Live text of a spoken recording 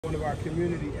One of our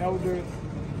community elders,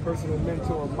 personal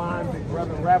mentor of mine, big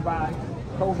brother Rabbi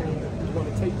Kohain, is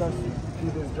going to take us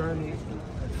through this journey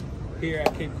here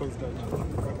at Capecoast.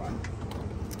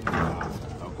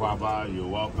 Rabbi, you're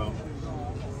welcome.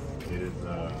 It is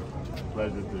a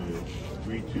pleasure to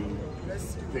greet you,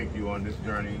 take you on this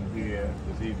journey here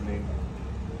this evening.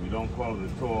 We don't call it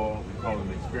a tour, we call it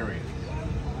an experience.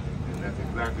 And that's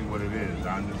exactly what it is.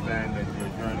 I understand that your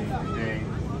journey today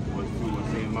was to a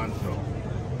St. Manso.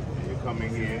 And you're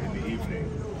coming here in the evening.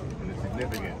 And it's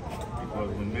significant because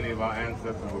when many of our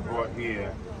ancestors were brought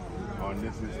here on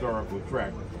this historical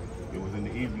trek, it was in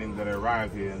the evening that I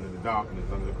arrived here into the darkness,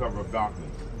 under the cover of darkness.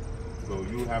 So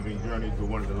you having journeyed to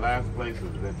one of the last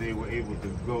places that they were able to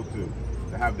go to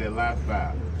have their last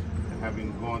bath, and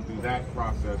having gone through that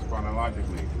process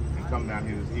chronologically and come down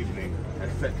here this evening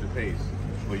has set the pace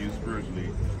for you spiritually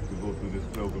to go through this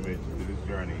pilgrimage, through this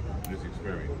journey, this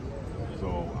experience.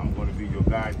 So I'm going to be your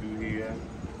guide through here,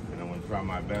 and I'm going to try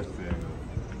my best to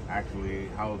actually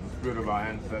house the spirit of our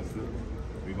ancestors.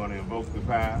 We're going to invoke the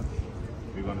past,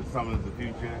 we're going to summon the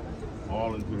future,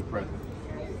 all into the present.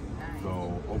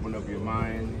 So open up your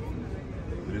mind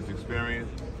to this experience,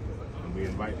 and we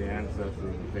invite the ancestors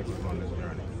to take us on this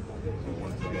journey. So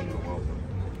once again, you're welcome.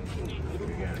 Let's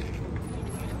begin.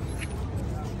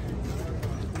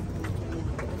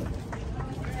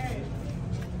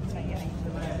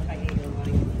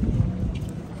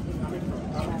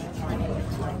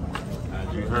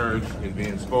 As you heard it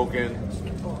being spoken,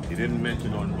 he didn't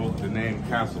mention or invoke the name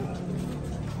castle,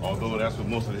 although that's what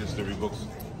most of the history books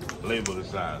label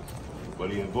this as.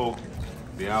 But he invoked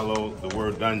the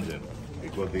word dungeon,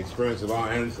 because the experience of our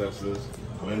ancestors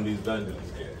were in these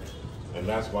dungeons. And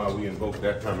that's why we invoke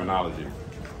that terminology.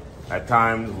 At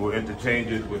times we'll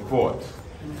interchange it with forts,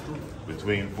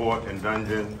 between fort and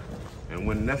dungeon, and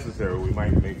when necessary we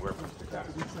might make reference to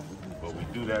castle. But we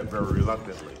do that very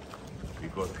reluctantly,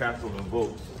 because castle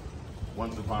invokes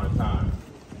once upon a time,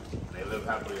 and they live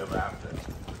happily ever after.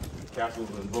 Castles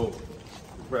invoke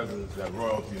the presence that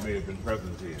royalty may have been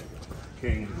present here.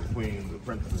 Kings, the queens, the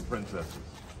princes and princesses.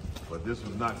 But this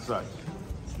was not such.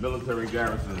 Military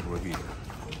garrisons were here.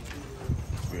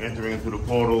 We're entering into the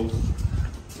portals.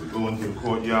 We go into the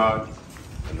courtyard.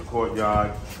 In the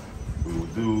courtyard, we will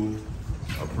do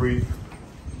a brief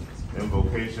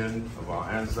invocation of our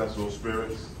ancestral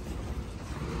spirits.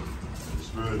 The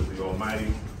spirit of the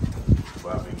Almighty,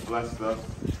 for having blessed us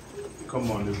to come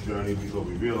on this journey, because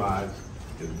we realize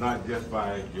it's not just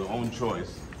by your own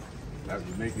choice that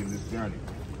we're making this journey.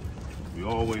 We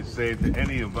always say to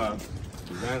any of us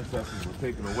whose ancestors were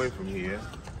taken away from here,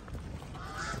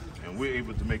 and we're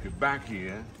able to make it back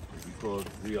here, because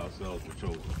we ourselves were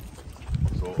chosen.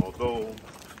 So although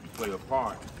we play a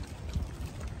part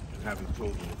in having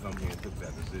chosen to come here and took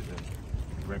that decision,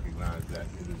 we recognize that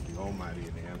it is the Almighty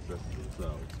and the ancestors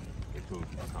themselves that chose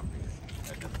to come here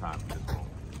at this time, at this moment.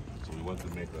 So we want to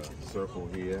make a circle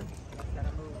here.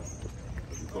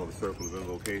 We call the circle of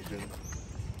invocation.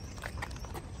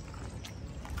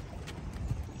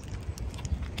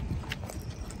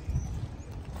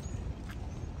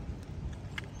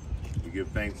 We give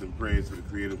thanks and praise to the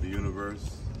creator of the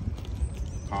universe,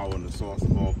 power and the source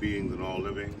of all beings and all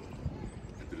living,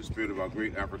 and to the spirit of our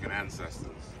great African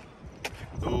ancestors,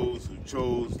 those who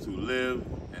chose to live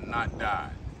and not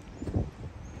die,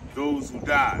 those who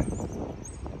died,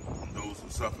 and those who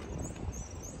suffered.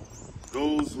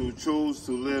 Those who chose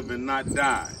to live and not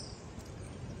die,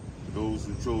 those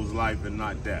who chose life and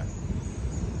not death.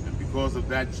 And because of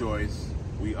that choice,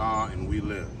 we are and we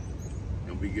live.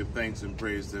 And we give thanks and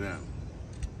praise to them.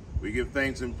 We give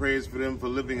thanks and praise for them for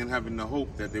living and having the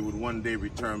hope that they would one day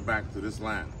return back to this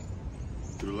land,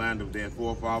 to the land of their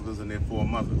forefathers and their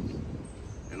foremothers.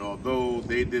 And although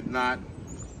they did not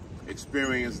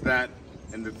experience that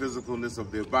in the physicalness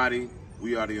of their body,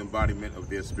 we are the embodiment of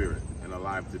their spirit and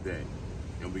alive today.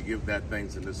 And we give that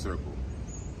thanks in this circle.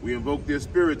 We invoke their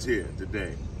spirits here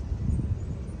today,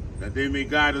 that they may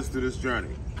guide us through this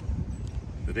journey,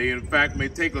 that they in fact may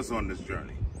take us on this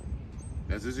journey,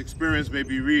 that this experience may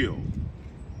be real,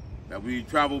 that we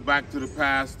travel back to the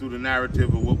past through the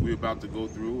narrative of what we're about to go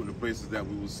through and the places that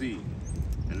we will see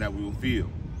and that we will feel,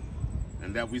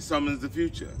 and that we summons the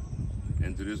future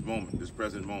into this moment, this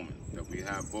present moment, that we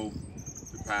have both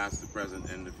the past, the present,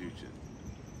 and the future.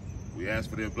 We ask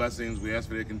for their blessings, we ask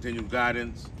for their continued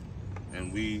guidance,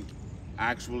 and we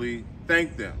actually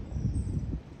thank them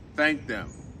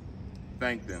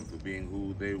for being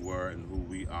who they were and who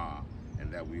we are, and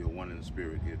that we are one in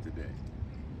spirit here today.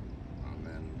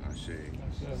 Amen. Ashe.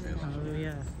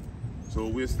 Hallelujah. So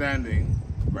we're standing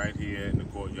right here in the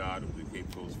courtyard of the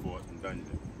Capecoast Fort and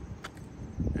Dungeon.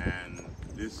 And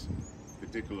This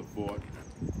particular fort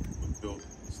was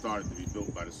started to be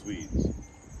built by the Swedes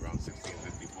around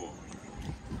 1654.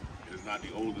 It is not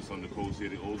the oldest on the coast here.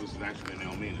 The oldest is actually in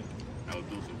Elmina. That was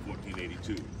built in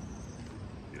 1482.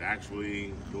 It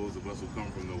actually, those of us who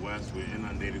come from the West, we're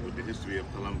inundated with the history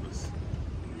of Columbus.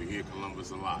 We hear Columbus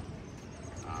a lot.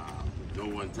 No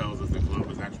one tells us that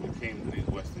Columbus actually came to these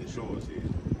western shores here,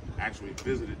 actually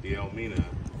visited the Elmina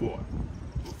fort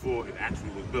before it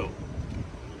actually was built.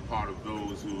 He was part of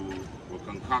those who were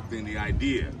concocting the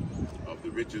idea of the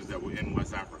riches that were in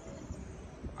West Africa.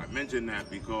 I mention that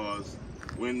because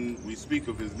when we speak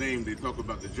of his name, they talk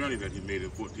about the journey that he made in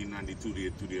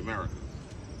 1492 to the Americas.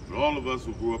 But all of us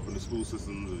who grew up in the school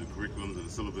systems, and the curriculums, and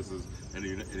the syllabuses in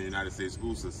the United States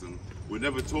school system, were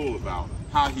never told about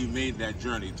how he made that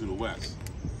journey to the West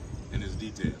in its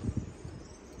detail.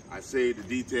 I say the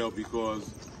detail because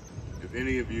if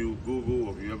any of you Google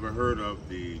or if you ever heard of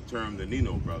the term the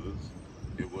Nino brothers,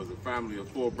 it was a family of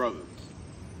 4 brothers.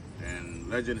 And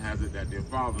legend has it that their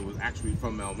father was actually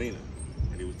from Elmina,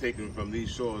 and he was taken from these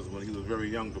shores when he was very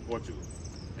young to Portugal.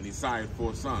 And he sired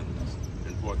 4 sons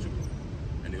in Portugal.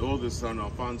 And the oldest son,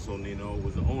 Alfonso Nino,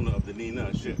 was the owner of the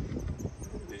Nina ship.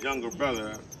 His younger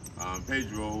brother,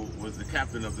 Pedro, was the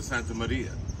captain of the Santa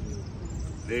Maria.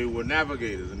 They were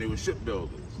navigators and they were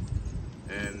shipbuilders.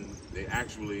 And they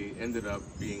actually ended up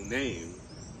being named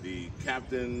the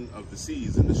captain of the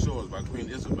seas and the shores by Queen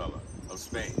Isabella of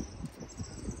Spain.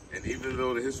 And even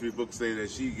though the history books say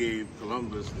that she gave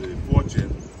Columbus the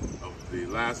fortune of the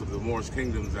last of the Moorish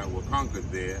kingdoms that were conquered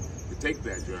there to take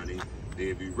that journey, they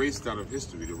have erased out of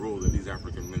history the role that these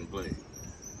African men played.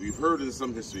 We've heard in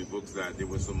some history books that there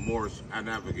were some Moorish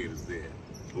navigators there,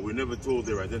 but we're never told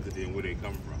their identity and where they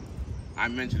come from. I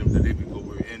mention them today because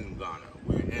we're in Ghana,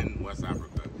 we're in West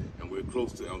Africa, and we're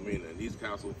close to Elmina. And these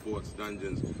castles, forts,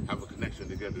 dungeons have a connection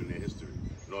together in their history.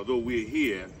 And although we're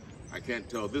here, I can't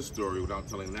tell this story without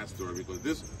telling that story, because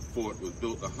this fort was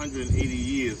built 180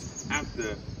 years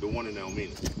after the one in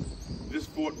Elmina. This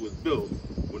fort was built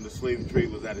when the slave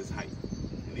trade was at its height.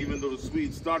 And even though the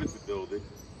Swedes started to build it,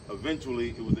 eventually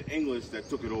it was the English that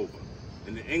took it over.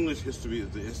 And the English history is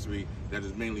the history that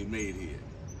is mainly made here.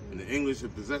 And the English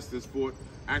have possessed this fort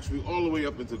actually all the way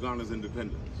up into Ghana's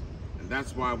independence. And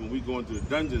that's why when we go into the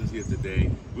dungeons here today,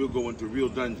 we'll go into real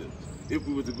dungeons. If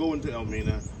we were to go into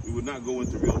Elmina, we would not go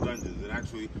into real dungeons. And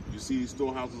actually, you see these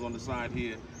storehouses on the side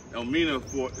here. Elmina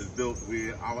fort is built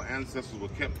where our ancestors were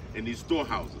kept in these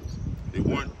storehouses. They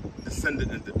weren't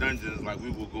descended into dungeons like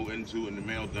we will go into in the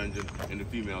male dungeon and the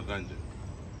female dungeon.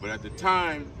 But at the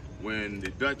time when the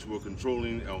Dutch were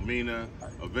controlling Elmina,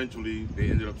 eventually they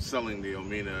ended up selling the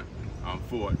Elmina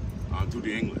fort to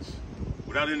the English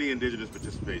without any indigenous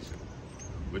participation.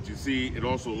 But you see, it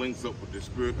also links up with the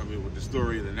spirit, with the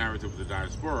story and the narrative of the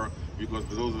diaspora, because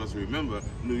for those of us who remember,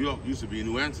 New York used to be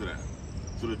New Amsterdam.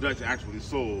 So the Dutch actually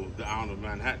sold the island of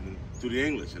Manhattan to the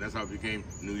English, and that's how it became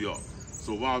New York.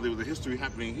 So while there was a history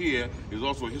happening here, there's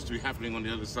also a history happening on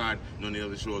the other side and on the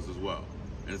other shores as well.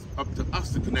 And it's up to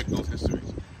us to connect those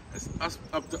histories. It's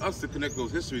up to us to connect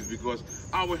those histories because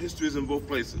our history is in both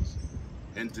places.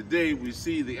 And today we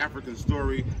see the African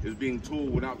story is being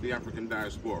told without the African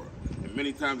diaspora. And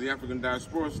many times the African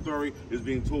diaspora story is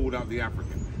being told without the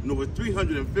African. And over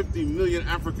 350 million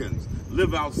Africans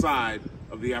live outside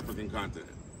of the African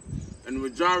continent. And the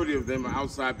majority of them are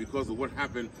outside because of what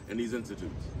happened in these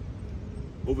institutes.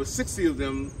 Over 60 of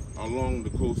them are along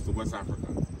the coast of West Africa.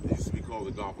 It used to be called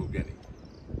the Gulf of Guinea.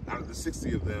 Out of the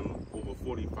 60 of them, over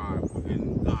 45 were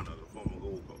in Ghana, the former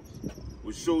Gold Coast,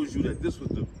 which shows you that this was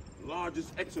the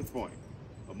largest exit point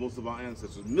of most of our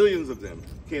ancestors. Millions of them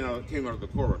came out of the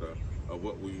corridor of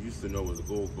what we used to know as the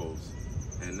Gold Coast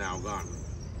and now Ghana.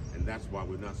 And that's why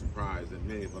we're not surprised that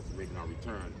many of us are making our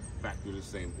return back through the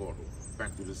same portal,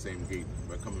 back through the same gate,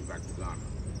 by coming back to Ghana.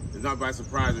 It's not by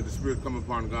surprise that the Spirit come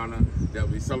upon Ghana that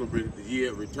we celebrated the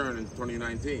year of return in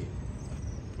 2019.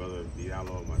 Brother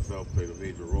Diallo and myself played a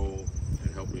major role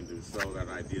in helping to sell that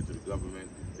idea to the government,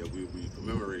 that we will be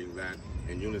commemorating that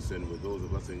in unison with those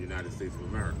of us in the United States of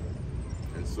America.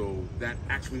 And so that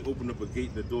actually opened up a gate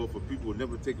in the door for people who had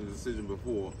never taken a decision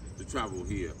before to travel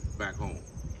here back home.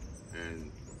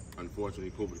 And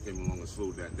unfortunately, COVID came along and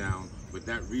slowed that down, but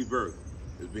that rebirth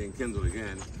is being kindled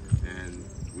again, and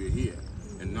we're here,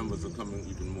 and numbers are coming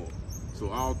even more. So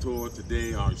our tour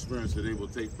today, our experience today will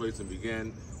take place and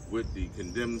begin with the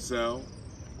condemned cell.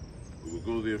 We will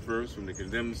go there first. From the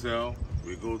condemned cell,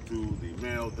 we go to the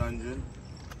male dungeon.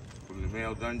 From the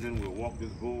male dungeon, we'll walk this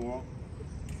bulwark.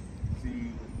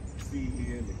 See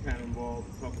here in the cannonball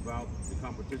to talk about the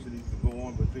competition that used to go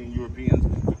on between Europeans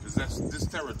to possess this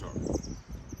territory.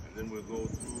 And then we'll go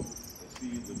through and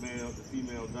see the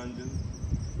female dungeon,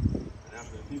 and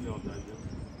after the female dungeon,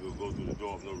 we'll go through the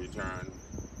door of no return,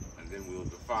 and then we'll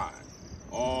defy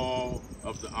all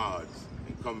of the odds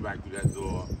and come back to that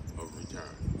door of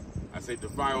return. I say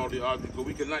defy all the odds because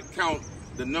we cannot count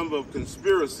the number of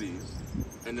conspiracies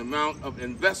and the amount of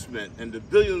investment and the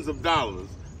billions of dollars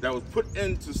that was put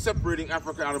into separating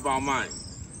Africa out of our mind.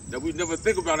 That we'd never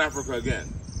think about Africa again.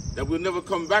 That we'll never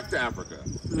come back to Africa.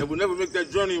 That we'll never make that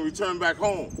journey and return back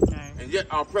home. And yet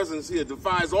our presence here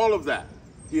defies all of that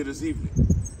here this evening.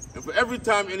 And for every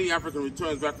time any African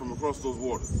returns back from across those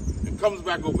waters and comes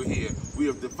back over here, we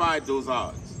have defied those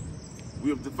odds. We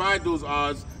have defied those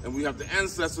odds, and we have the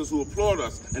ancestors who applaud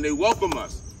us and they welcome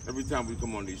us every time we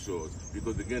come on these shores,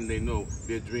 because again, they know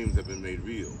their dreams have been made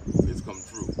real. It's come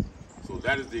true. So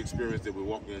that is the experience that we're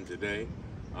walking in today.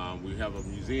 We have a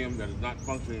museum that is not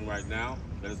functioning right now,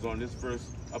 that is on this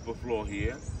first upper floor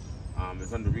here.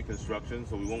 It's under reconstruction,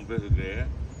 so we won't visit there.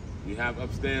 We have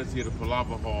upstairs here the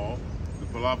Palaver Hall. The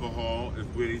Palaver Hall is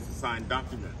where they used to sign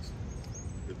documents.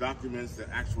 The documents that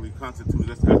actually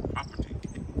constituted us as property.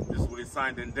 This is where they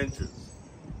signed indentures.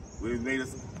 Where they made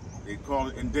us, they call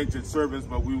it indentured servants,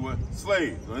 but we were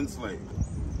slaves or enslaved.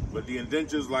 But the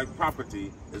indentures, like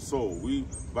property, is sold. We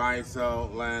buy and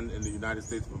sell land in the United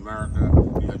States of America.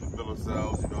 You have your bill of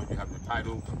sales, you have your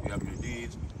title, you have your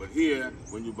deeds. But here,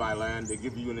 when you buy land, they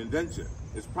give you an indenture.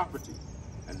 It's property.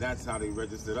 And that's how they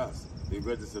registered us. They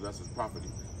registered us as property.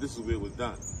 This is where it was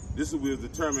done. This is where it was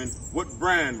determined what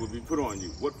brand would be put on you,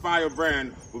 what fire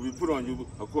brand would be put on you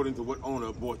according to what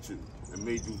owner bought you and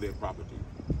made you their property.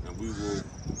 And we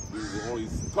will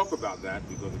always talk about that,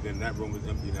 because again, that room is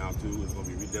empty now too. It's going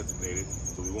to be redesignated,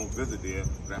 so we won't visit there.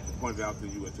 But I have to point it out to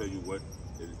you and tell you what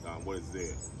is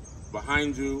there.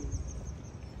 Behind you,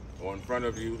 or in front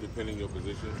of you, depending your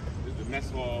position, is the mess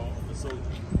hall of the soldiers.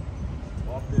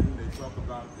 Often they talk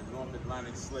about the North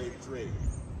Atlantic slave trade.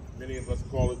 Many of us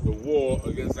call it the war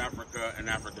against Africa and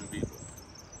African people.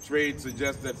 Trade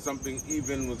suggests that something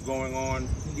even was going on,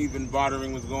 even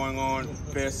bartering was going on,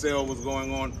 fair sale was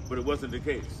going on, but it wasn't the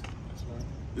case.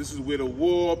 This is where the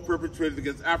war perpetrated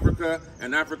against Africa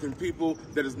and African people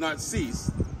that has not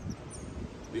ceased.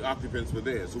 The occupants were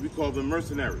there, so we call them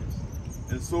mercenaries.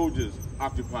 And soldiers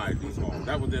occupied these halls.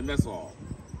 That was their mess hall.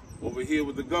 Over here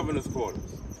was the governor's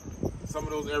quarters. Some of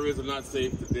those areas are not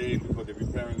safe today because they're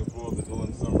repairing the floors and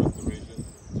doing some restoration.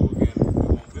 So again, we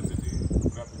won't visit there.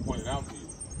 We have to point it out to you.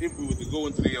 If we were to go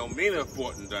into the Elmina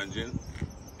Fort and Dungeon,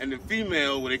 and the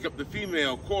female, where they kept the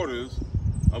female quarters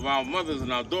of our mothers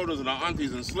and our daughters and our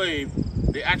aunties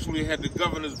enslaved, they actually had the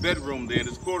governor's bedroom there, and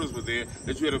his quarters were there,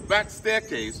 that you had a back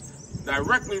staircase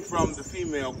directly from the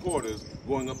female quarters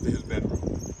going up to his bedroom.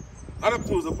 Not up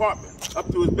to his apartment, up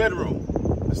to his bedroom.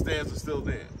 The stairs are still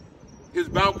there. His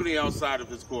balcony outside of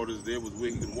his quarters there was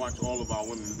where he could watch all of our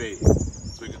women bathe,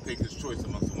 so he could take his choice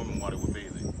amongst the women while they were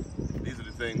bathing. These are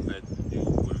the things that you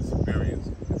would experience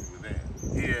if you were there.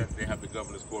 Here, they have the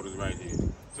governor's quarters right here.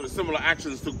 So the similar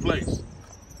actions took place,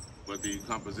 but the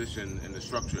composition and the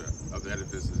structure of the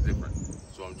edifice is different.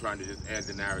 So I'm trying to just add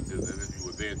the narrative as if you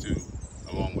were there too,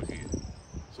 along with here.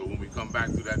 So when we come back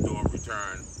through that door of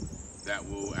return, that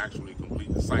will actually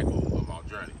complete the cycle of our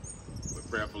journey. But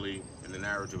prayerfully, in the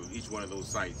narrative of each one of those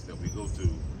sites that we go to,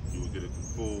 you will get a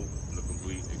full and a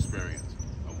complete experience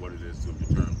of what it is to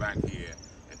return back here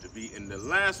and to be in the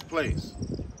last place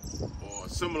or a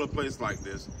similar place like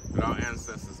this that our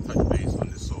ancestors touched base on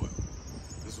this soil.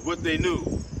 This is what they knew.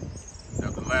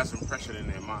 That the last impression in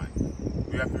their mind.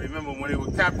 We have to remember when they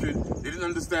were captured, they didn't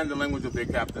understand the language of their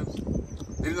captors.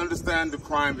 They didn't understand the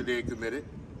crime that they had committed.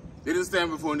 They didn't stand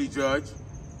before any judge.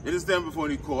 They didn't stand before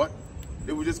any court.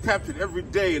 They were just captured every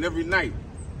day and every night.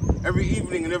 Every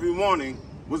evening and every morning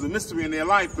was a mystery in their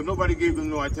life, because nobody gave them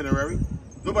no itinerary.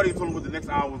 Nobody told them what the next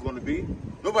hour was going to be.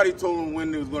 Nobody told them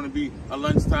when there was going to be a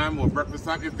lunchtime or breakfast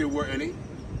time, if there were any.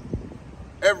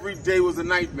 Every day was a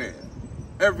nightmare.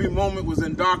 Every moment was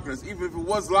in darkness, even if it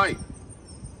was light.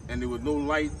 And there was no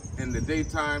light in the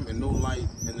daytime and no light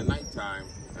in the nighttime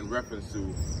in reference to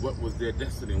what was their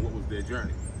destiny and what was their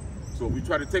journey. So we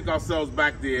try to take ourselves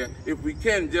back there, if we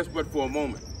can, just but for a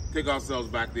moment. Take ourselves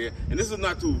back there. And this is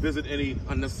not to visit any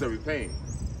unnecessary pain.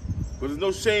 But there's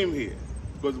no shame here.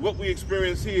 Because what we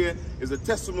experience here is a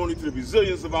testimony to the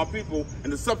resilience of our people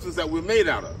and the substance that we're made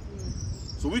out of.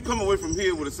 So we come away from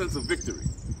here with a sense of victory.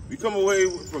 We come away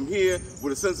from here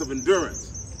with a sense of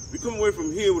endurance. We come away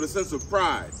from here with a sense of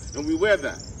pride, and we wear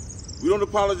that. We don't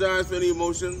apologize for any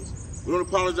emotions. We don't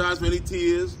apologize for any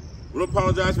tears. We don't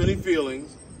apologize for any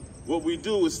feelings. What we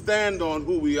do is stand on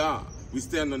who we are. We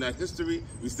stand on that history,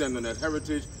 we stand on that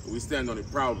heritage, and we stand on it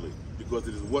proudly. because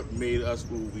it is what made us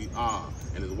who we are,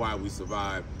 and is why we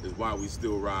survive, is why we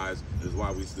still rise, and is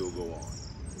why we still go on.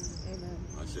 Amen.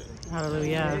 That's it.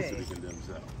 Hallelujah. To the condemned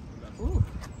self. Ooh.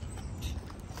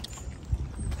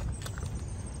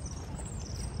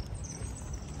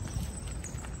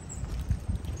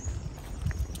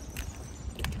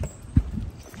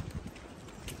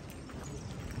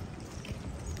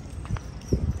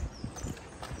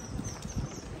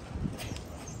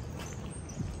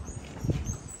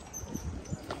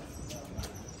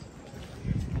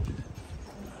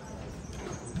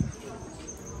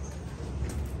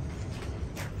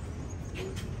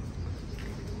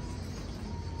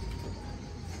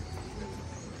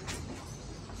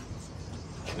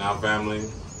 Now, family,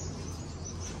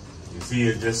 you see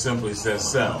it just simply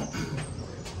says sell.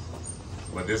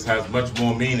 But this has much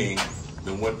more meaning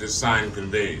than what this sign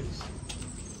conveys.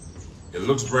 It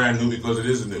looks brand new because it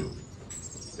is new.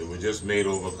 It was just made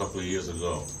over a couple of years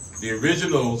ago. The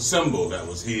original symbol that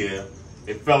was here,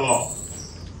 it fell off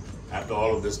after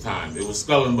all of this time. It was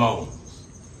skull and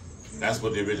bones. That's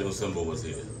what the original symbol was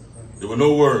here. There were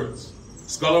no words.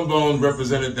 Skull and bones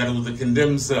represented that it was a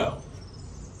condemned cell.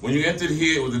 When you entered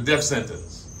here, it was a death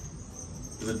sentence.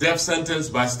 It was a death sentence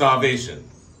by starvation.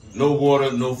 No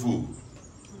water, no food.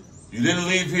 You didn't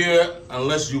leave here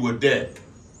unless you were dead.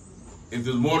 If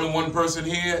there's more than one person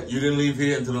here, you didn't leave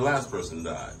here until the last person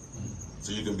died.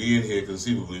 So you can be in here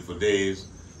conceivably for days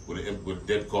with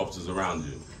dead corpses around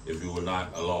you if you were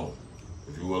not alone.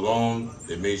 If you were alone,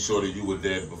 they made sure that you were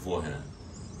dead beforehand.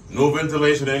 No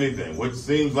ventilation or anything. What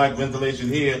seems like ventilation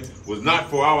here was not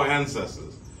for our ancestors.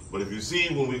 But if you see,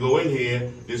 when we go in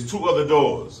here, there's two other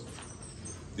doors.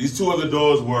 These two other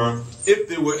doors were, if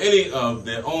there were any of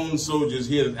their own soldiers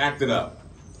here that acted up,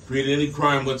 created any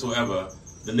crime whatsoever,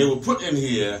 then they were put in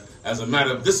here as a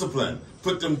matter of discipline,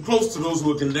 put them close to those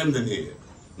who were condemned in here.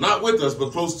 Not with us,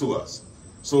 but close to us.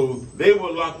 So they were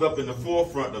locked up in the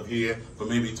forefront of here for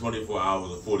maybe 24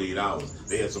 hours or 48 hours.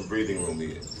 They had some breathing room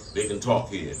here. They can talk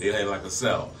here. They had like a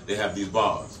cell. They have these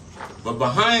bars. But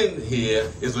behind here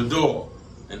is a door.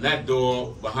 And that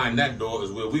door, behind that door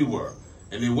is where we were.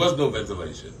 And there was no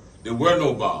ventilation. There were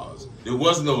no bars. There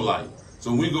was no light.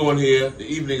 So when we go in here, the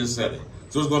evening is setting.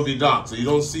 So it's going to be dark. So you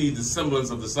don't see the semblance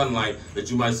of the sunlight that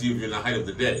you might see if you're in the height of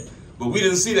the day. But we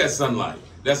didn't see that sunlight.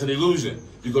 That's an illusion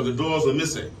because the doors are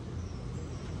missing.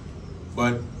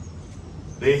 But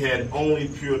they had only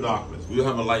pure darkness. We'll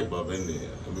have a light bulb in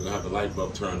there. And we're going to have the light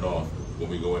bulb turned off when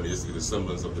we go in there just to get the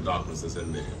semblance of the darkness that's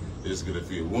in there. Just get a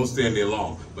feel. We won't stay in there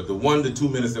long, but the 1 to 2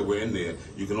 minutes that we're in there,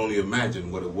 you can only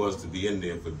imagine what it was to be in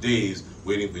there for days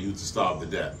waiting for you to starve to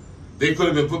death. They could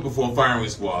have been put before a firing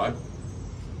squad.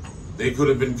 They could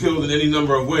have been killed in any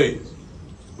number of ways.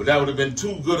 But that would have been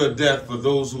too good a death for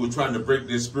those who were trying to break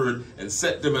their spirit and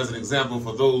set them as an example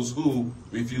for those who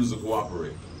refuse to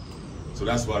cooperate. So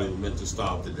that's why they were meant to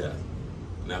starve to death.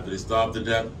 And after they starved to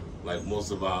death, like most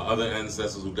of our other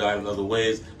ancestors who died in other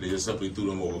ways, they just simply threw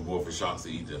them overboard for sharks to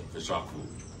eat them, for shark food.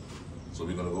 So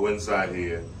we're going to go inside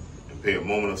here and pay a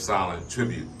moment of silent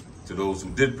tribute to those who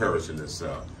did perish in this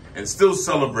cell, and still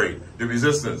celebrate the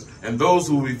resistance and those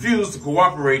who refuse to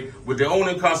cooperate with their own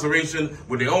incarceration,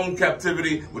 with their own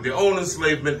captivity, with their own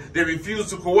enslavement. They refuse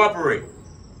to cooperate.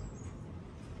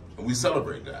 And we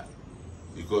celebrate that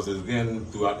because, again,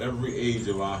 throughout every age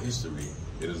of our history,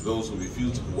 it is those who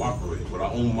refuse to cooperate with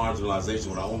our own marginalization,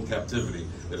 with our own captivity,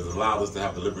 that has allowed us to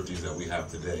have the liberties that we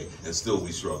have today, and still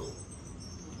we struggle.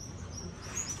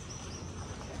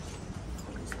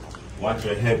 Watch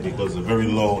your head because it's a very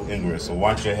low ingress, so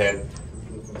watch your head.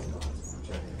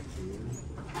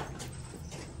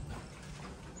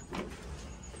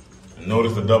 And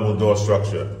notice the double door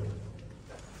structure.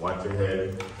 Watch your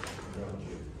head.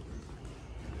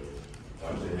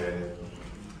 Watch your head.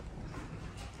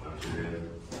 Watch your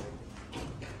head.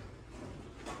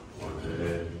 Watch your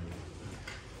head.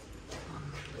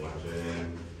 Watch your head.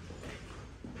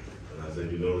 And I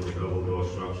said, you notice the double door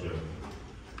structure.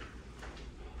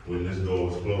 When this door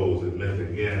was closed, it meant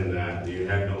again that you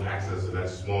had no access to that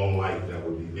small light that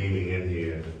would be beaming in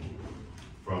here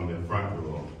from the front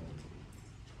door.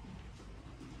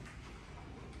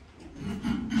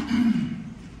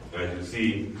 As you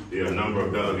see, there are a number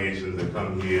of delegations that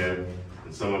come here,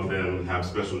 and some of them have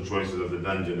special choices of the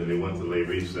dungeon that they want to lay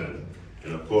wreaths in.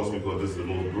 And of course, because this is the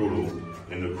most brutal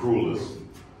and the cruelest,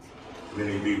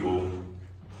 many people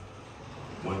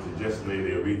want to just lay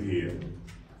their wreath here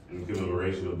in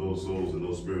commemoration of those souls and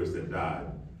those spirits that died.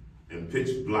 And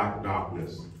pitch black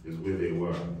darkness is where they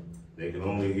were. They can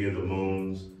only hear the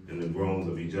moans and the groans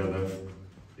of each other.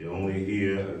 They only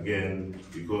hear, again,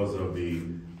 because of the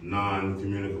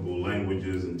non-communicable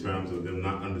languages in terms of them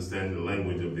not understanding the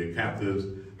language of their captives.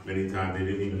 Many times they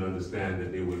didn't even understand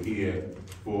that they were here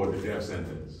for the death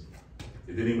sentence.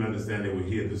 They didn't even understand they were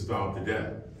here to starve to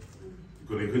death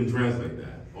because they couldn't translate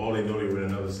that. All they know, they were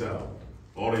in another cell.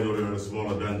 All they know, they were in a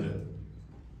smaller dungeon.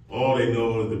 All they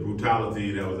know is the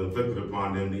brutality that was inflicted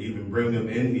upon them to even bring them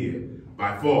in here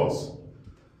by force,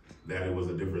 that it was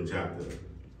a different chapter.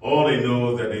 All they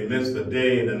know is that they missed a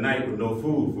day and a night with no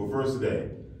food for first day.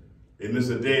 They missed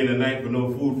a day and a night with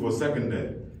no food for second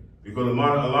day. Because a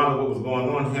lot of what was going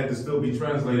on had to still be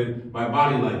translated by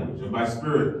body language and by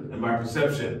spirit and by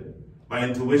perception, by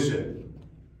intuition.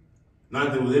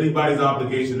 Not that it was anybody's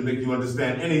obligation to make you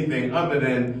understand anything other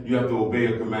than you have to obey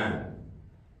a command.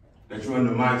 That you're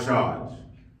under my charge.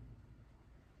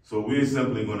 So we're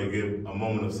simply going to give a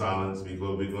moment of silence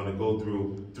because we're going to go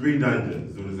through 3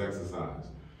 dungeons through this exercise.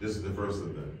 This is the first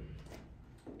of them.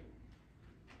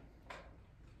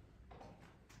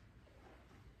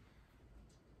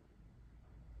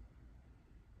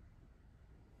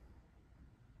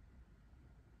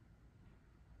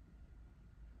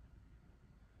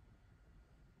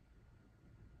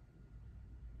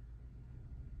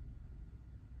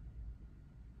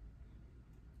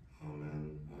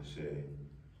 Amen. Ashe.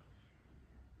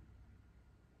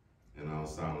 In our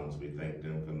silence, we thank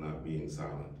them for not being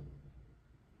silent.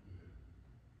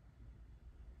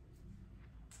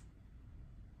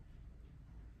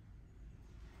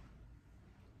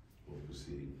 We'll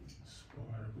proceed.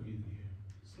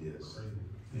 Yes.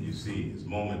 And you see, it's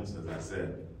moments, as I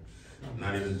said.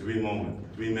 Not even 3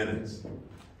 moments, 3 minutes.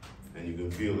 And you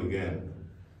can feel again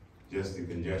just the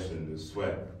congestion, the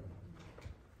sweat.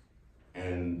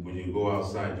 And when you go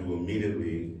outside, you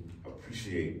immediately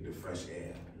appreciate the fresh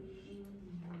air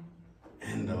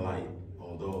and the light,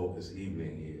 although it's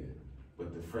evening here.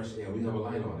 But the fresh air, we have a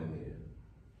light on in here.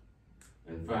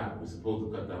 In fact, we're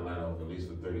supposed to cut that light off at least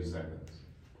for 30 seconds.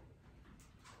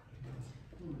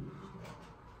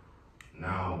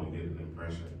 Now we get an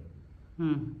impression.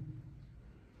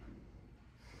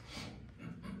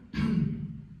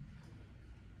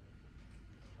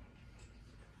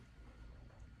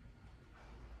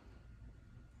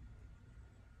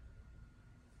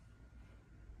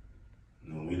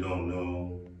 No, we don't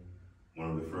know. One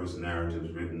of the first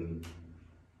narratives written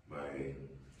by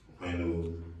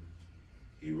Kohain,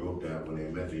 he wrote that when they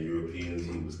met the Europeans,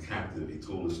 he was captive. He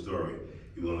told a story.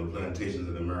 He was on the plantations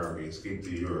in America, he escaped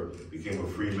to Europe, became a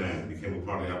free man, became a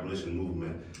part of the abolition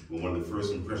movement. But one of the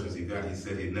first impressions he got, he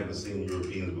said he'd never seen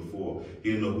Europeans before.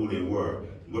 He didn't know who they were,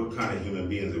 what kind of human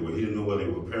beings they were. He didn't know whether they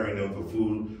were preparing them for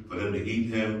food, for them to eat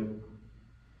him,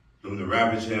 for them to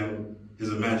ravage him. His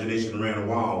imagination ran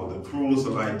wild with the cruelest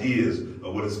of ideas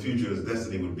of what his future and his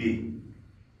destiny would be.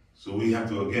 So we have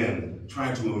to, again,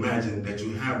 try to imagine that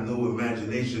you have no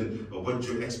imagination of what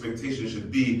your expectation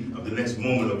should be of the next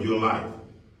moment of your life.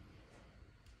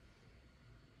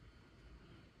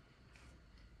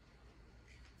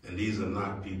 And these are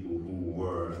not people who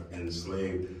were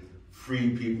enslaved,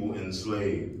 free people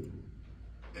enslaved,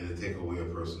 and to take away a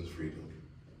person's freedom.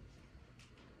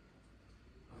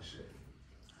 Ashe.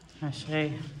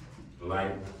 Ashe.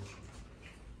 Light.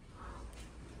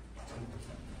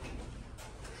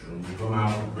 When you come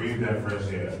out, breathe that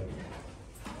fresh air.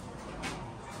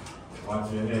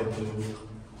 Watch your head too.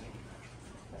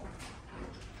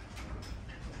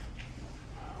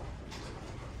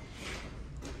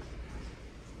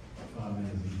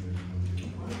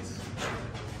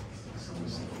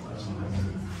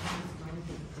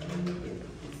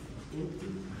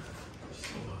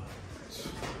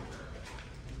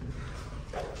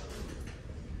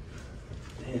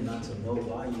 And not to know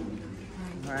why you would do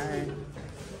it. Right.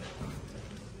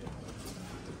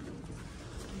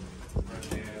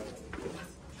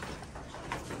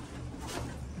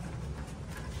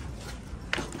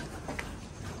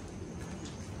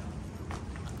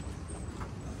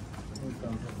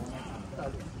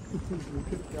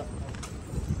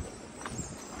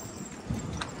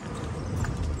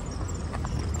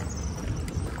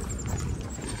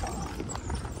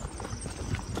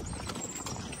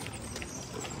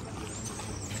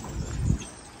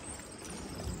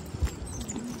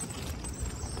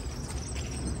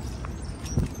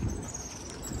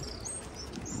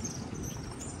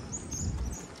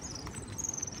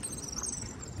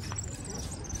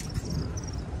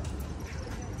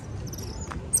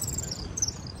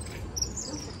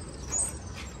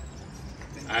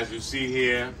 As you see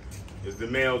here is the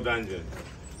male dungeon.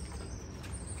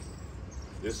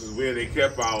 This is where they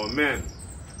kept our men,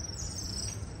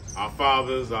 our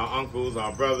fathers, our uncles,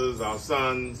 our brothers, our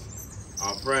sons,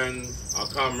 our friends, our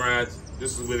comrades.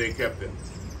 This is where they kept them.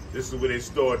 This is where they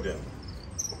stored them.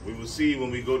 We will see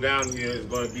when we go down here is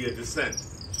going to be a descent.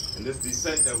 And this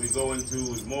descent that we go into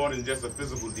is more than just a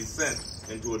physical descent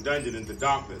into a dungeon, into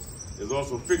darkness. It's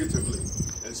also figuratively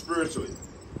and spiritually.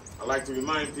 I like to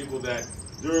remind people that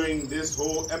during this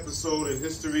whole episode in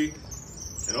history,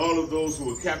 and all of those who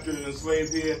were captured and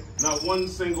enslaved here, not one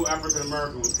single African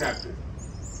American was captured.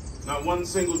 Not one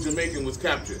single Jamaican was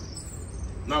captured.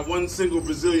 Not one single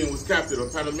Brazilian was captured, or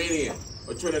Panamanian,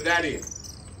 or Trinidadian.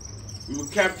 We were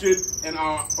captured in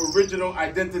our original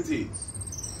identities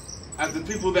as the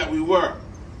people that we were,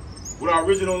 with our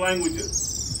original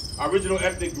languages, our original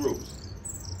ethnic groups.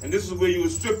 And this is where you were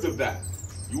stripped of that.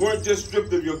 You weren't just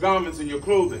stripped of your garments and your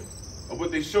clothing, of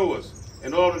what they show us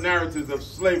in all the narratives of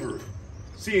slavery.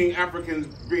 Seeing Africans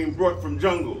being brought from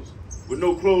jungles with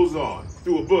no clothes on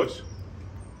through a bush,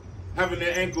 having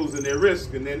their ankles and their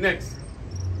wrists and their necks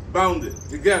bounded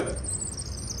together.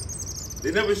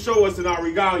 They never show us in our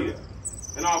regalia,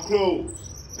 in our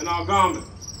clothes, in our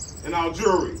garments, in our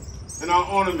jewelry, in our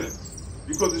ornaments,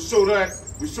 because to show that,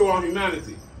 we show our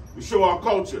humanity, we show our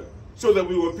culture, show that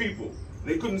we were people.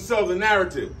 They couldn't sell the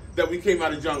narrative that we came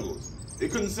out of jungles. They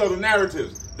couldn't sell the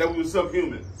narratives that we were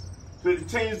subhuman. So they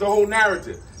changed the whole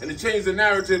narrative. And to change the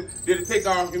narrative, they had to take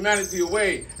our humanity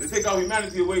away. And to take our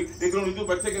humanity away, they could only do it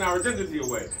by taking our identity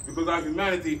away, because our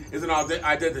humanity is in our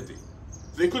identity.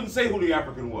 So they couldn't say who the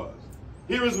African was.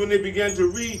 Here is when they began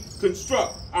to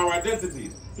reconstruct our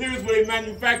identities. Here is where they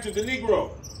manufactured the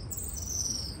Negro.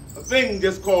 A thing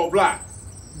just called black.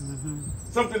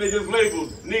 Something they just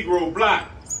labeled Negro black.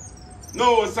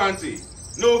 No Asante,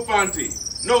 no Fanti,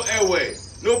 no Ewe,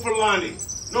 no Fulani,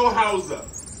 no Hausa,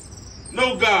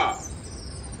 no God.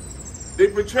 They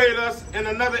portrayed us in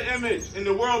another image. In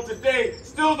the world today,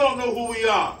 still don't know who we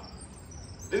are.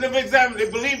 They never examined. They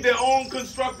believe their own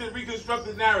constructed,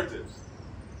 reconstructed narratives.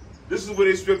 This is where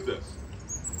they stripped us.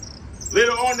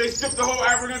 Later on, they stripped the whole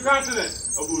African continent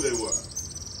of who they were.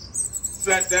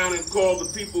 Sat down and called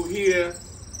the people here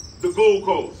the Gold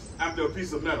Coast after a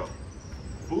piece of metal.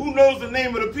 But who knows the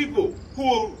name of the people who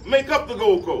will make up the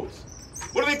Gold Coast?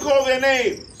 What do they call their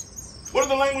names? What are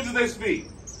the languages they speak?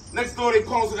 Next door they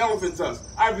call us an elephant tusk,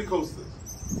 Ivory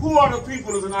Coasters. Who are the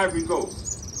people of an Ivory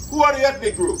Coast? Who are the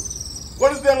ethnic groups?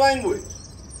 What is their language?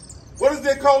 What is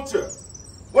their culture?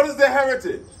 What is their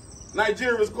heritage?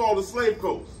 Nigeria is called the Slave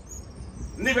Coast.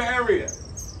 Niger area.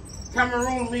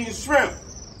 Cameroon means shrimp,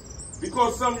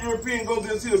 because some European goes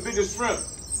in and see the biggest shrimp.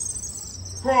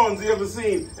 Prawns they ever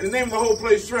seen, and they name the whole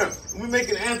place shrimp. And we make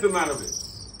an anthem out of it.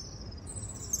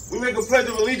 We make a pledge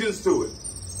of allegiance to it.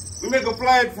 We make a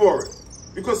flag for it,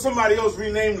 because somebody else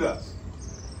renamed us.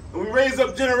 And we raise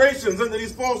up generations under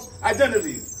these false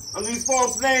identities, under these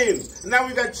false names. And now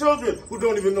we got children who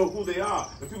don't even know who they are.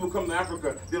 When people come to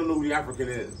Africa, they don't know who the African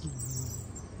is.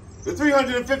 The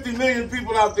 350 million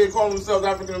people out there calling themselves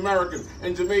African American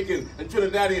and Jamaican and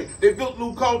Trinidadian, they built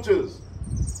new cultures.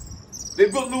 They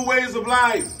built new ways of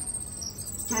life,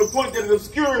 to the point that it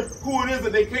obscured who it is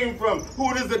that they came from,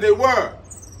 who it is that they were.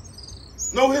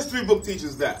 No history book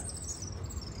teaches that.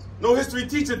 No history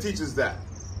teacher teaches that.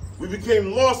 We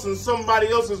became lost in somebody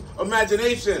else's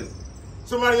imagination,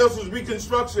 somebody else's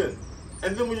reconstruction.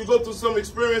 And then when you go through some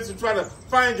experience and try to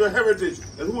find your heritage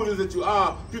and who it is that you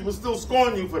are, people still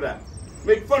scorn you for that,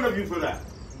 make fun of you for that.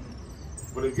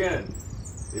 But again,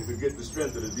 they forget the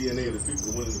strength of the DNA of the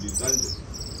people who went into these dungeons.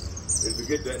 They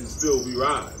forget that, and still we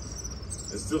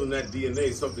rise. And still in that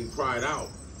DNA, something cried out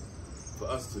for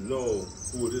us to know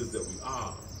who it is that we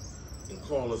are and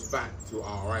call us back to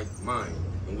our right mind.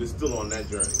 And we're still on that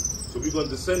journey. So we're going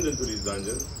to descend into these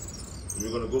dungeons, and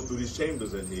we're going to go through these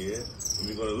chambers in here, and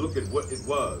we're going to look at what it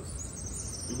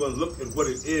was. We're going to look at what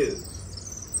it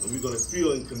is, and we're going to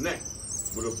feel and connect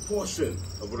with a portion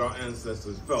of what our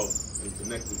ancestors felt and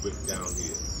connected with down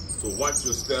here. So watch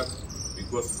your step,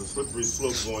 because it's a slippery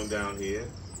slope going down here.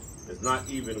 It's not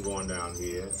even going down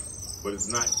here, but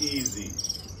it's not easy.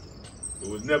 It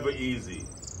was never easy,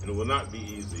 and it will not be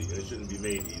easy, and it shouldn't be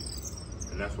made easy.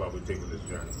 And that's why we're taking this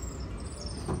journey.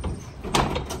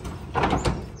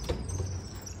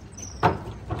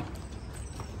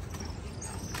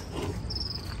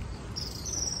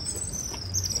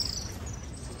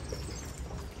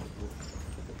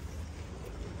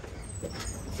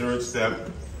 Third step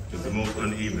is the most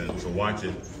uneven, so watch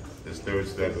it. This third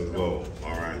step as well,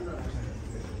 all right?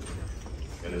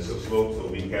 And it's a slope, so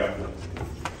be careful.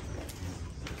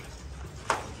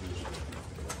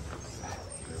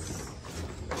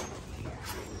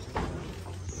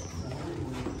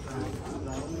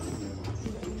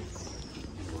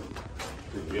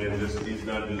 Again, these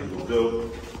dungeons were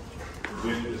built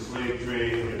with the slave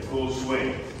trade in full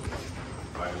swing.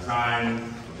 By the time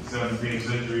of the 17th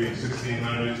century and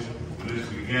 1600s, when this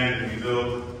began to be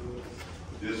built.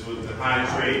 This was the high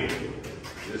trade.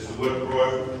 This is what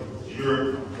brought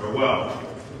Europe her wealth.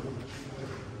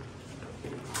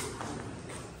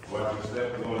 Watch your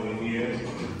step going in here.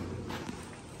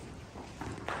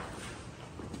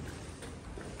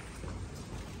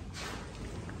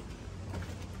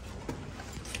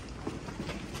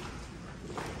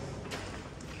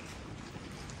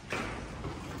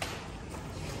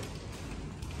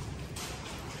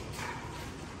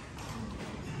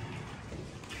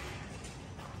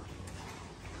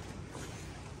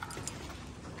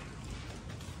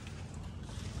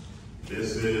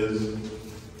 This is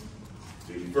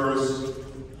the first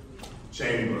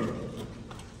chamber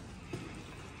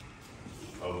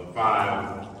of the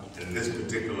 5 in this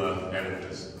particular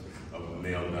edifice of the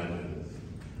male dungeon.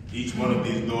 Each one of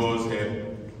these doors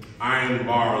had iron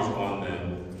bars on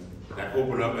them that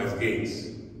opened up as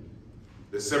gates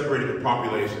that separated the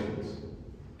populations.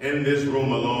 In this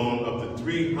room alone, up to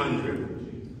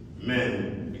 300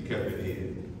 men be kept in here.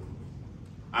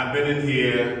 I've been in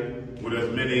here with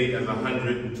as many as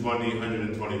 120,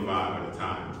 125 at a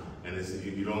time. And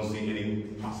you don't see any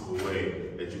possible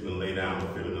way that you can lay down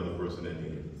and fit another person in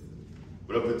here.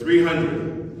 But up to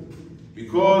 300,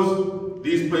 because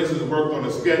these places worked on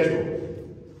a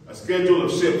schedule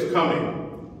of ships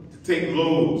coming to take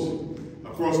loads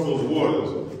across those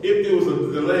waters. If there was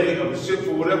a delay of a ship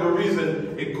for whatever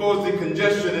reason, it caused the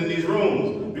congestion in these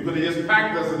rooms because they just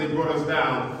packed us and they brought us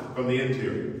down from the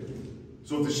interior.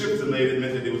 So if the ship's delayed, it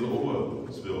meant that there was an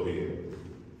overspill here.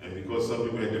 And because some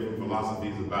people had different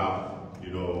philosophies about,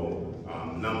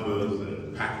 numbers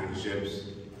and packing ships,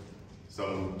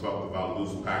 some talked about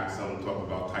loose pack, some talked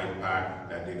about tight pack,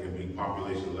 that there can be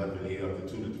population left in here up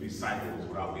to 2 to 3 cycles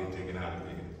without being taken out of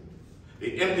here.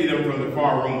 They emptied them from the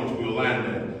far room, which we will land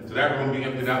in. So that room be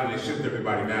emptied out and they shift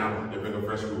everybody down, they bring a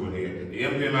fresh crew in here. They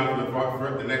empty them out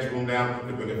from the next room down,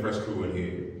 they bring a fresh crew in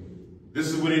here. This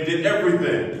is where they did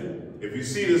everything. If you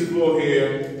see this floor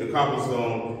here, the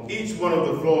cobblestone, each one of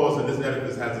the floors in this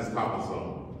edifice has this cobblestone.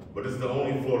 But it's the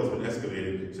only floor that's been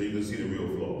excavated so you can see the real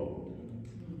floor.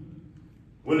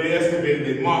 When they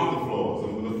excavated, they marked the floors.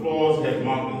 And when the floors had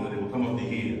markings, and they would come up to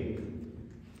here.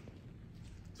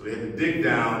 So they had to dig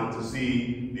down to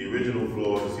see the original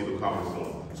floor, to see the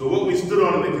cobblestone. So what we stood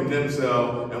on in the condemned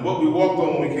cell and what we walked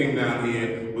on when we came down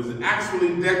here was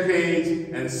actually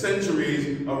decades and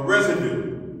centuries of residue.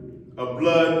 Of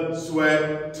blood,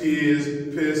 sweat, tears,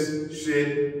 piss,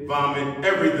 shit, vomit,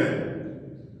 everything.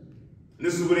 And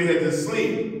this is where they had to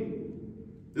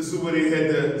sleep. This is where they had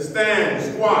to stand,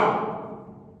 squat.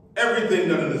 Everything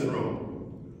done in this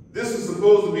room. This is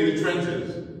supposed to be the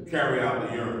trenches, carry out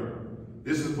the urine.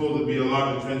 This is supposed to be a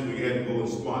larger trench where you had to go and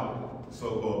squat,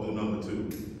 so-called do number 2.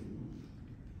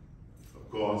 Of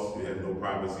course, we had no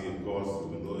privacy, of course,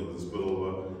 it was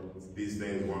spillover. These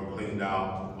things weren't cleaned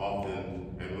out often.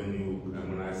 And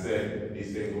when I said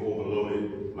these things were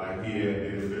overloaded, like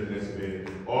here, they were excavated,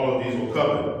 all of these were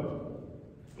covered.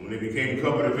 And when they became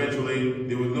covered eventually,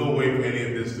 there was no way for any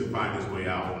of this to find its way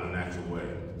out in a natural way.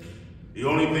 The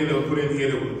only thing that was put in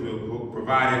here that was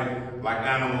provided like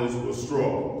animals was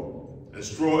straw. And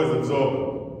straw is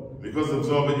absorbent. Because it's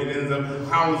absorbent, it ends up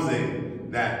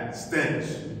housing that stench,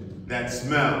 that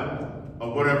smell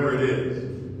of whatever it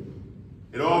is.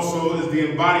 It also is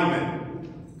the embodiment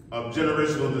of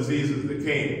generational diseases that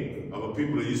came of a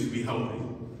people that used to be healthy,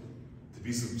 to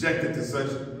be subjected to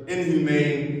such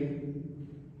inhumane,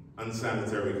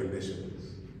 unsanitary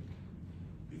conditions.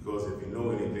 Because if you know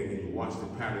anything and you watch the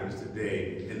patterns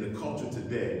today, in the culture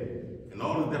today, in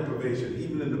all the deprivation,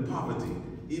 even in the poverty,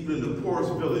 even in the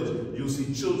poorest village, you'll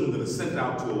see children that are sent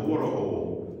out to a water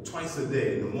hole twice a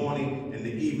day, in the morning and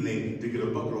the evening, to get a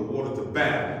bucket of water to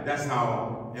bath. That's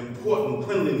how important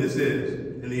cleanliness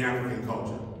is in the African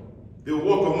culture. They'll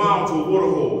walk a mile to a water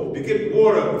hole to get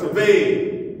water to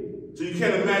bathe. So you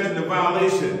can't imagine the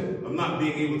violation of not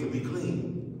being able to be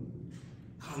clean.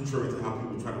 Contrary to how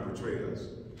people try to portray us.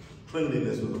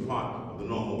 Cleanliness was a part of the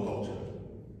normal culture.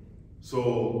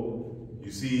 So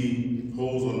you see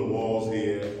holes on the walls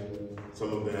here.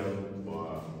 Some of them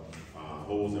are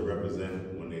holes that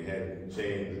represent when they had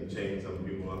chains and chained some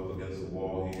people up against the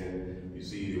wall here. You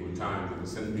see, there were times they would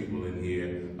send people in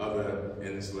here, other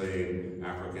enslaved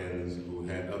Africans who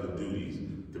had other duties,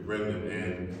 to bring them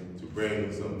in, to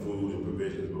bring some food and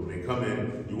provisions. But when they come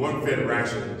in, you weren't fed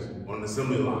rations on the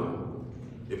assembly line.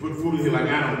 They put food in here like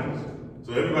animals.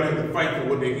 So everybody had to fight for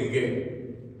what they can get.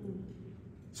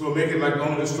 So make it like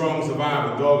only the strong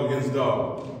survive, a dog against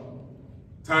dog.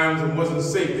 Times it wasn't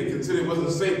safe, they considered it wasn't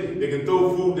safe. They can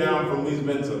throw food down from these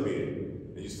vents up here,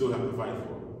 and you still have to fight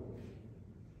for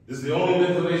it. This is the only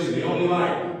ventilation, the only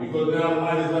light, because now the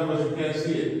light is left us, you can't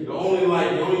see it. The only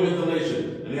light, the only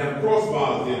ventilation. And they have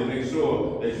crossbars there to make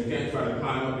sure that you can't try to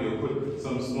climb up here or put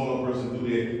some smaller person through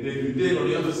there. And if you did, on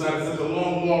the other side, it's such a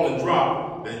long wall and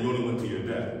drop, then you only went to your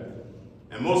death.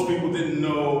 And most people didn't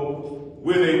know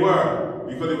where they were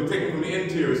because they were taken from the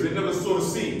interiors. They never saw the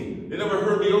sea. They never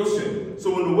heard the ocean.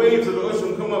 So when the waves of the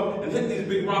ocean come up and hit these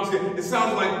big rocks here, it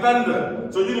sounds like thunder.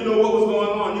 So you didn't know what was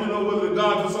going on. You didn't know whether the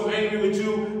gods were so angry with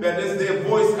you that there's their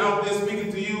voice out there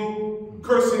speaking to you,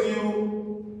 cursing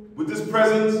you with this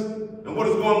presence and what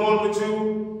is going on with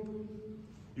you.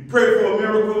 You pray for a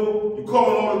miracle. You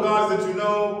call on all the gods that you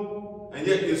know, and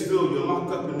yet you're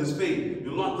locked up in this fate.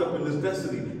 You're locked up in this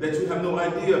destiny that you have no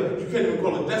idea. You can't even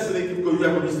call it destiny because you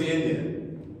haven't reached the end yet.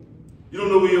 You don't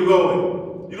know where you're going.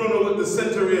 You don't know what the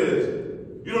center is.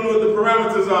 You don't know what the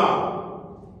parameters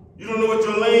are. You don't know what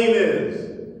your lane is.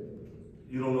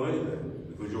 You don't know anything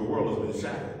because your world has been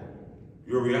shattered.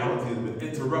 Your reality has been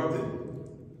interrupted.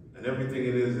 And everything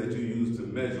it is that you use to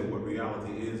measure what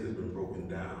reality is has been broken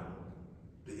down.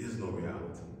 There is no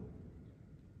reality.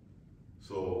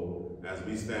 So as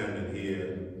we stand in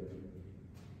here,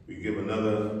 we give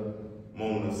another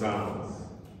moment of silence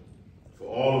for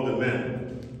all of the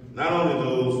men, not only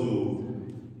those who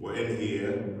were in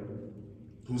here,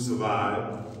 who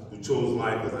survived, who chose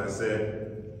life, as I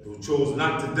said, who chose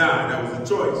not to die. That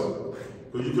was a choice.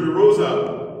 Because you could have rose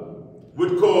up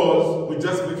with cause, with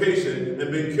justification,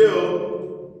 and been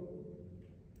killed,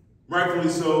 rightfully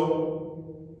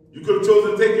so. You could have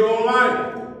chosen to take your own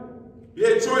life. You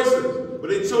had choices, but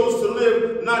they chose to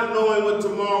live not knowing what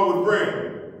tomorrow would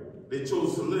bring. They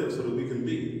chose to live so that we can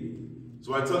be.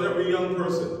 So I tell every young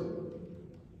person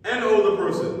and older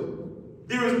person,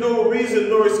 there is no reason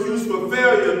nor excuse for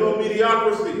failure, nor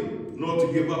mediocrity, nor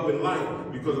to give up in life.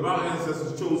 Because if our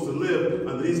ancestors chose to live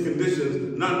under these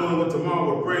conditions, not knowing what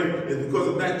tomorrow would bring, it's because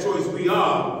of that choice we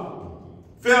are.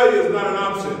 Failure is not an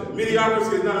option.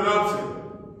 Mediocrity is not an option.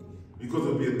 Because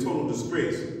it would be a total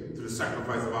disgrace to the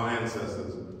sacrifice of our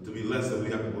ancestors to be less than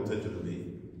we have the potential to be.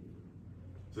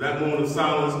 So that moment of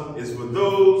silence is for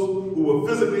those who were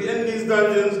physically in these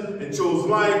dungeons and chose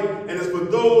life, and it's for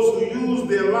those who used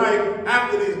their life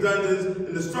after these dungeons,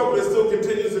 and the struggle that still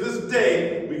continues to this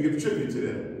day, we give tribute to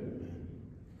them.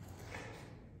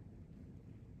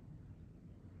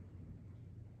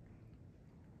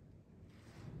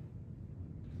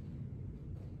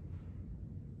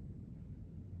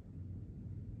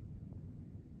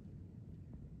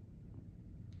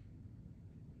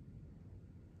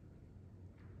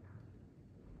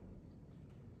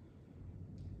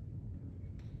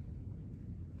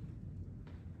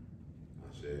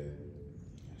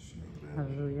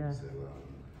 Hallelujah.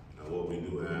 Now what we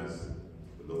do ask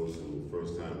for those who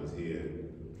first time was here,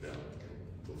 that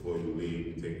before you leave,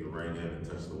 you take your right hand and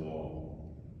touch the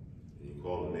wall. And you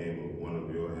call the name of one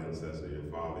of your ancestors, your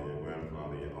father, your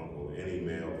grandfather, your uncle, any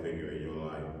male figure in your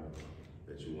life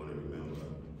that you want to remember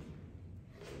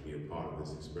and be a part of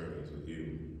this experience with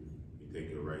you. You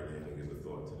take your right hand and give a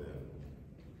thought to them.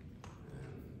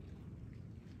 And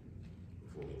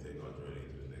before we take our journey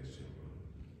to the next chamber.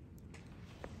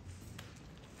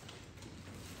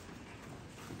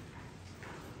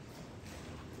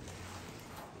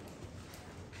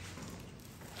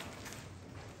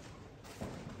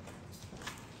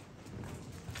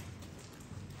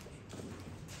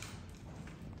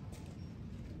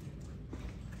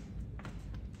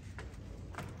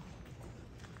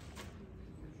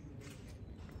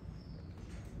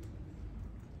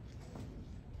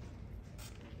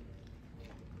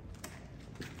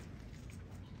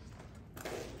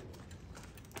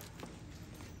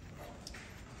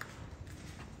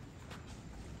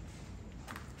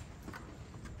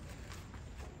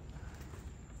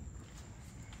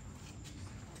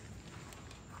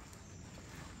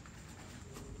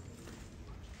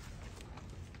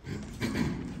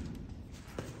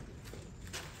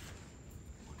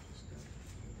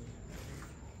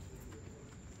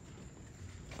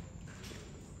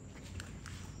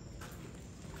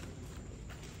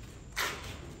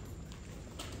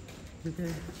 You're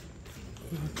good.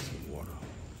 Some water.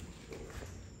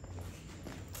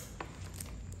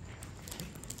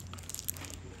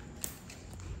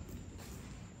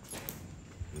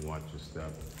 And watch your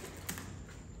step.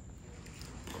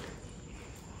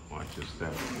 Watch your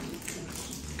step.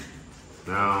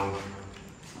 Now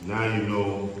you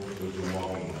know what you're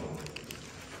walking on.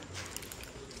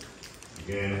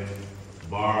 Again,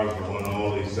 bars are on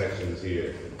all these sections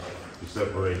here to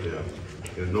separate them.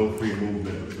 There's no free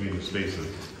movement between the spaces.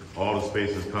 All the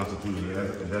spaces constitute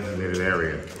a designated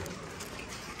area.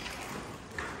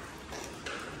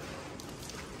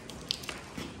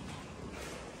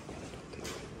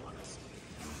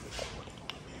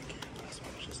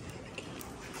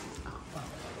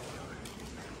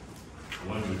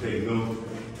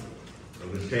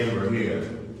 chamber here.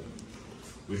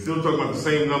 We're still talking about the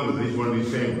same numbers in each one of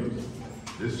these chambers.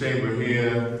 This chamber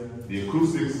here, the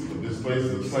acoustics of this place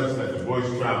is such that the voice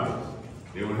travels.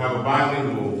 They would have a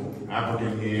bilingual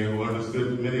African here who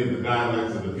understood many of the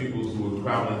dialects of the peoples who were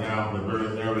traveling down from the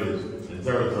various areas and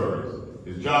territories.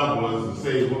 His job was to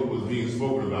say what was being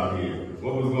spoken about here,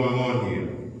 what was going on here,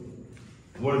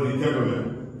 what is the temperament.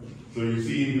 So you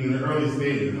see, even in the early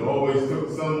stages, it always took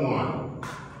someone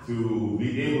to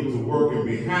be able to work in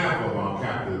behalf of our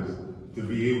captives, to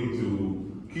be able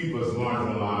to keep us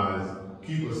marginalized,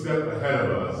 keep a step ahead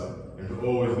of us, and to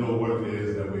always know what it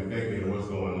is that we're thinking and what's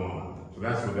going on. So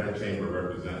that's what that chamber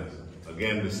represents.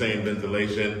 Again, the same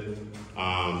ventilation,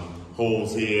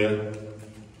 holes here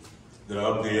that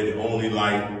are up there, the only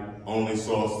light, only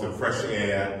source to fresh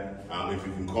air, if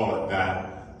you can call it that.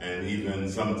 And even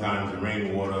sometimes the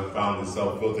rainwater found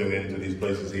itself filtering into these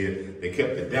places here. They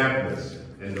kept the dampness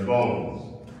in the bones.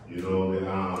 You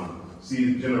know,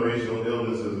 see generational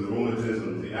illnesses, the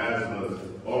rheumatism, the asthmas,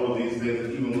 all of these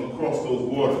things, even across those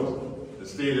waters, the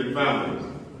stated families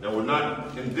that were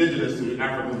not indigenous to the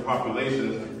African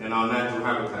populations in our natural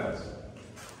habitats.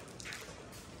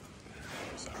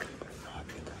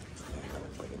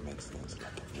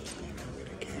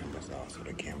 So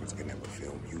the cameras can never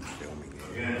film you filming it.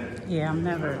 Yeah,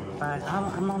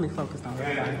 I'm only focused on the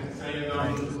side.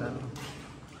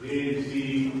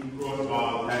 The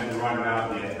crossbars hadn't rotted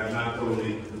out yet, have not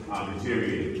totally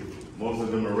deteriorated. Most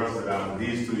of them are rusted out.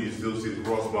 These two, you still see the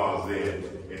crossbars there.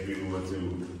 If you were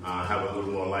to have a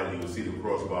little more light, you would see the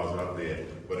crossbars up there.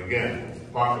 But again,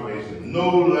 population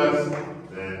no less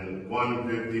than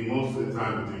 150, most of the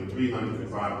time between 300 to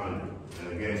 500.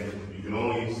 And again, you can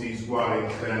only see squatting,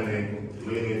 standing,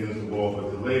 leaning against the wall, but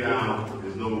to lay down,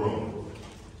 there's no room.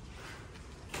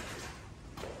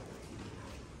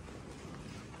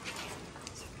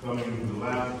 Coming to the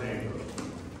last chamber.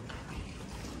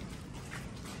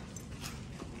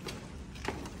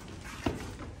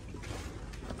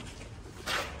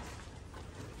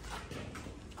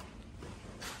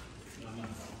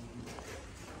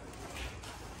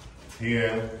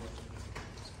 Here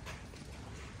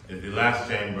is the last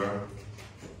chamber.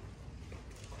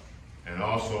 And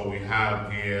also we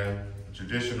have here a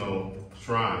traditional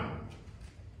shrine.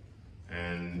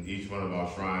 And each one of our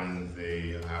shrines,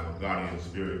 they have a guardian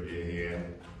spirit here,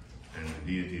 and the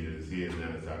deity that is here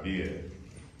is Rabbi.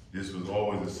 This was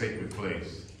always a sacred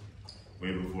place,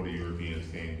 way before the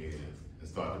Europeans came here and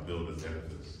started to build this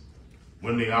edifice.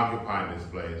 When they occupied this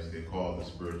place, they called the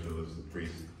spiritualists, the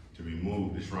priests, to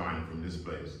remove the shrine from this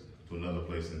place to another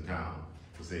place in town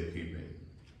for safekeeping.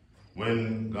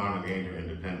 When Ghana gained her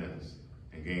independence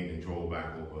and gained control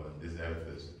back over this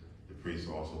edifice, the priests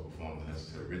also performed the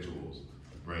necessary rituals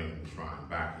to bring the shrine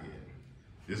back here.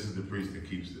 This is the priest that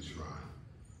keeps the shrine.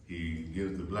 He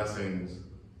gives the blessings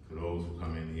to those who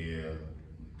come in here,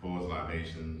 pours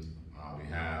libations on our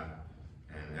behalf,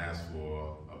 and asks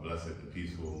for a blessed and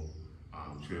peaceful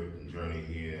trip and journey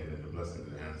here, and then the blessings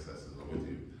of the ancestors are with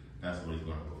you. That's what he's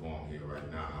going to perform here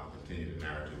right now. I'll continue the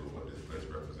narrative of what this place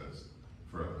represents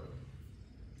further.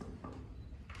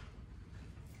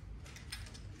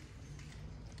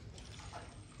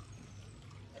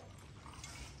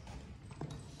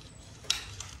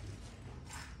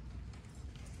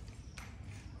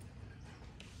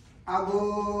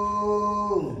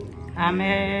 Ago.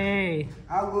 Amen.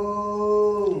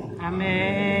 Ago.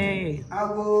 Amen.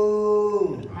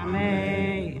 Ago.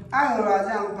 Amen. Ayo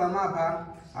raja pamapa.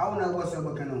 Au na go so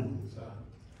bakano.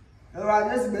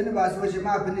 Raja se beni ba so she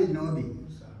map ni no bi.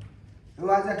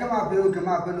 Raja kama pe o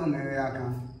kama pe no ngere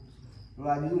aka.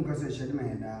 Raja nu ka se she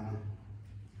me da.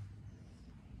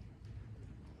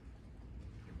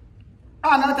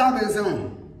 Ana ta be so.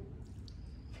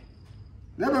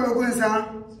 Ne ba be ku nsa.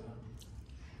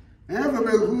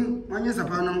 Gu manye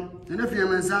sapano, ne fie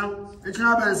mensa, e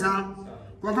kira bensa.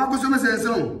 Ko fa ko so me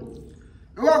senso.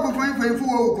 E wa ko fan fu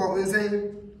wo ko nsen.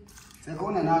 Se ko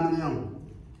na nanu yon.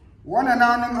 Wona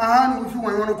nanu aha no fi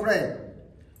won won kure.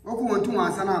 Wo ko won tu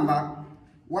asana mba.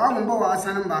 Wa won ba wa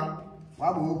asana mba.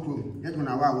 Wa bo ko, ye ko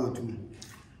na wa wo tu.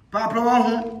 Pa pro wo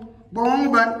ho, bo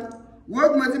won ba. Wo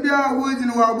ko mati bia wo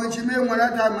jini wa bo chi me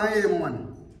wona ta ma ye mo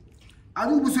wan.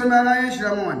 Adu bu so me na ye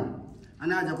shira mo wan.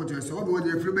 Ana aja ko to so obo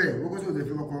de fribe wo ko so de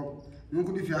fribe ko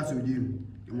nku di fi aso di mu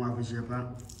e mo afihye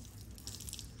pa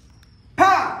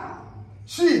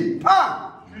she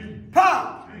pa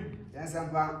yes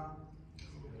ampa.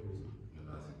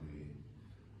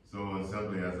 So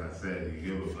simply as I said, he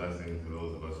gave a blessing to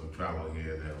those of us who travel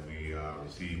here that we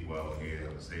receive well here,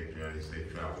 have a safe journey,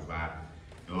 safe travel back.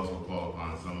 He also called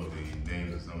upon some of the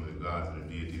names of some of the gods and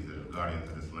the deities that are guardians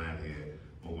of this land here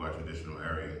over our traditional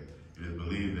area. It is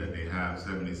believed have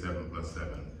 77 plus 7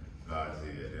 gods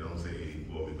here. They don't say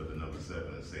 84 because the number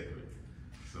 7 is sacred.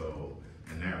 So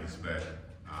in that respect,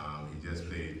 he just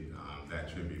paid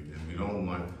that tribute. And we don't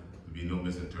want to be no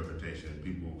misinterpretation.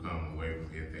 People come away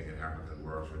from here thinking Africans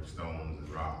worship stones and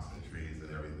rocks and trees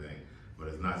and everything, but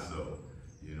it's not so.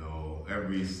 You know,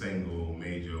 every single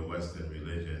major Western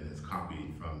religion is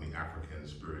copied from the African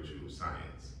spiritual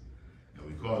science. And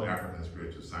we call it African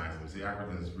spiritual science. When we say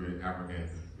African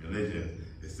religion,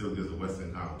 it still gives a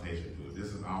Western connotation to it.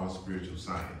 This is our spiritual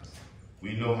science.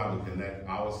 We know how to connect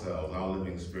ourselves, our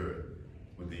living spirit,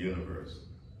 with the universe,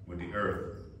 with the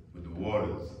earth, with the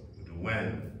waters, with the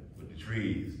wind, with the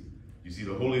trees. You see,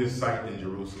 the holiest site in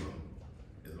Jerusalem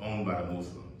is owned by the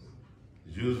Muslims.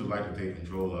 The Jews would like to take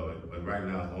control of it, but right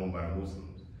now it's owned by the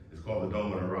Muslims. It's called the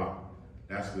Dome of the Rock.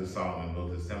 That's where Solomon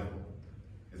built his temple.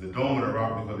 It's a Dome of the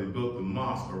Rock because they built the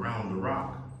mosque around the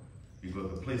rock, because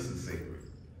the place is sacred.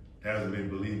 That is, they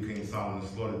believe King Solomon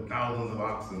slaughtered thousands of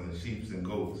oxen and sheep and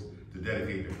goats to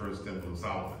dedicate the first temple of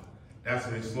Solomon. That's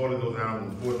when they slaughtered those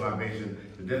animals and poured libation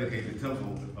to dedicate the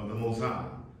temple of the Most High.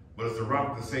 But it's the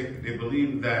rock that's sacred. They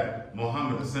believe that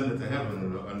Muhammad ascended to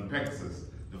heaven on Pegasus,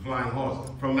 the flying horse,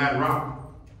 from that rock.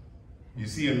 You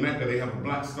see in Mecca, they have a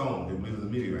black stone. They believe it's a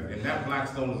meteorite. And that black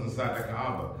stone is inside the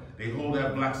Kaaba. They hold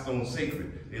that black stone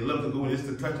sacred. They love to go just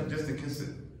to touch it, just to kiss it.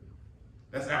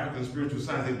 That's African spiritual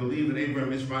science. They believe that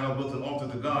Abraham and Ishmael built an altar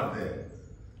to God there.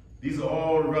 These are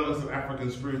all relics of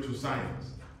African spiritual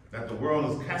science. That the world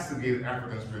has castigated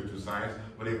African spiritual science,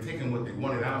 but they've taken what they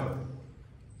wanted out of it.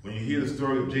 When you hear the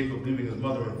story of Jacob leaving his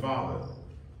mother and father,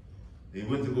 he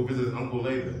went to go visit his uncle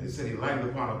Laban. They said he lighted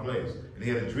upon a place, and he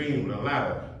had a dream with a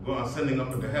ladder going ascending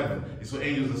up into heaven. He saw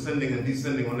angels ascending and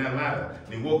descending on that ladder.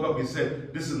 And he woke up and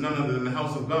said, this is none other than the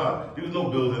house of God. There was no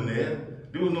building there.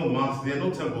 There was no mosque there,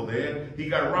 no temple there. He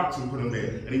got rocks and put them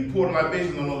there. And he poured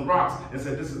libations on those rocks and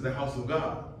said, this is the house of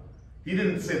God. He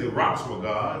didn't say the rocks were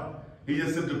God. He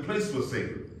just said the place was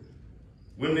sacred.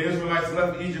 When the Israelites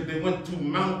left Egypt, they went to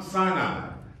Mount Sinai.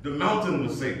 The mountain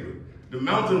was sacred. The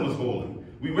mountain was holy.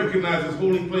 We recognize there's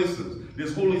holy places,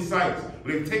 there's holy sites,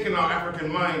 but they've taken our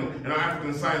African mind and our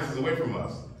African sciences away from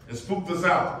us and spooked us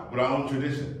out with our own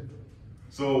tradition.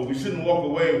 So we shouldn't walk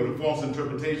away with a false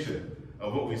interpretation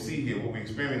of what we see here, what we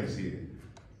experience here.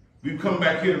 We've come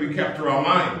back here to recapture our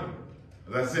mind.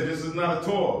 As I said, this is not a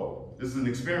tour, this is an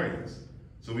experience.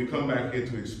 So we come back here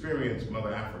to experience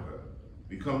Mother Africa.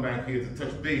 We come back here to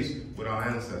touch base with our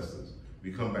ancestors.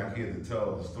 We come back here to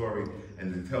tell the story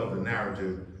and to tell the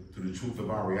narrative to the truth of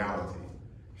our reality.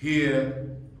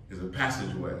 Here is a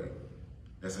passageway.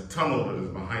 There's a tunnel that is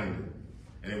behind it.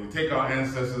 And it would take our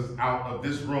ancestors out of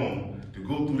this room to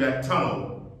go through that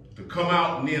tunnel, to come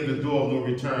out near the door of no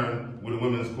return where the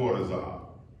women's quarters are.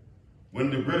 When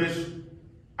the British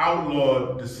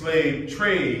outlawed the slave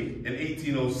trade in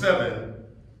 1807,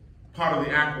 part of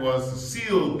the act was to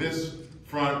seal this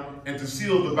front and to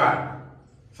seal the back.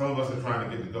 Some of us are trying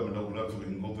to get the government opened up so we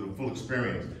can go through the full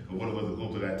experience of what it was to go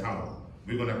through that tunnel.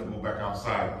 We're going to have to go back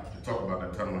outside to talk about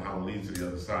that tunnel and how it leads to the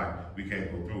other side. We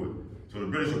can't go through it. So the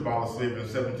British abolished slavery in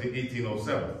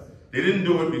 1807. They didn't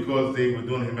do it because they were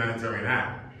doing a humanitarian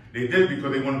act. They did it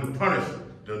because they wanted to punish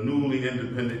the newly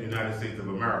independent United States of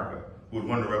America, who had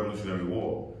won the Revolutionary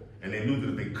War. And they knew that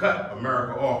if they cut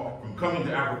America off from coming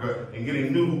to Africa and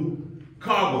getting new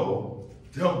cargo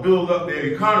to help build up their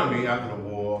economy after the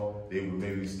war, they would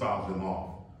maybe starve them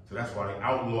off. So that's why they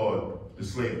outlawed the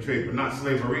slave trade, but not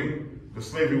slavery. Because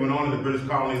slavery went on in the British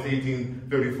colonies in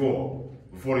 1834,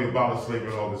 before they abolished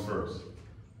slavery on August 1st.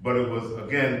 But it was,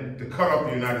 again, to cut off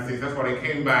the United States. That's why they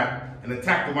came back and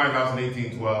attacked the White House in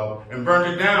 1812 and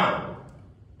burned it down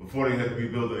before they had to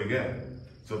rebuild it again.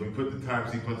 So if you put the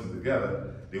time sequences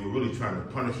together, they were really trying to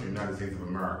punish the United States of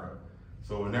America.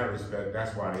 So in that respect,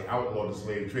 that's why they outlawed the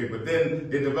slave trade. But then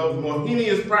they developed a more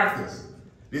heinous practice.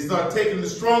 They started taking the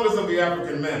strongest of the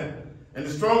African men and the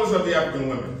strongest of the African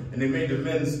women, and they made the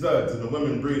men studs and the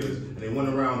women breeders, and they went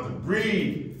around to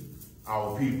breed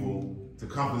our people to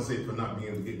compensate for not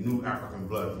being able to get new African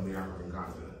blood from the African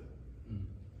continent.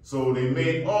 So they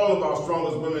made all of our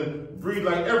strongest women breed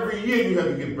like every year you had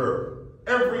to give birth.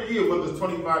 Every year, whether it's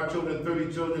 25 children,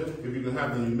 30 children, if you can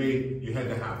have them, you had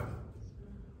to have them.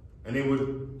 And they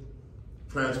would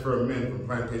transfer men from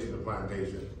plantation to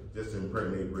plantation just to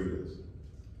impregnate breeders.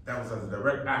 That was a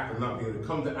direct act of not being able to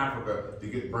come to Africa to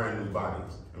get brand new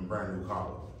bodies and brand new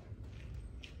cargo.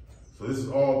 So this is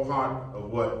all part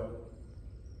of what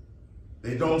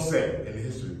they don't say in the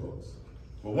history books.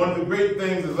 But one of the great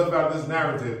things that's about this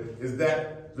narrative is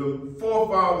that the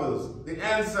forefathers, the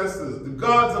ancestors, the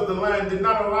gods of the land did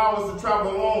not allow us to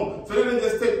travel alone. So they didn't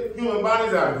just take human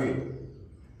bodies out of here.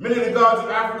 Many of the gods of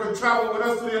Africa traveled with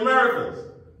us to the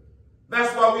Americas.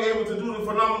 That's why we're able to do the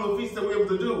phenomenal feats that we're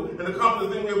able to do and accomplish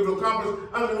the things we're able to accomplish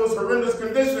under the most horrendous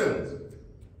conditions.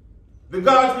 The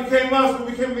gods became us, we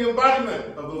became the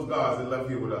embodiment of those gods that left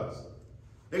here with us.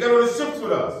 They got on the ships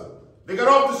with us. They got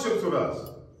off the ships with us.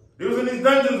 They was in these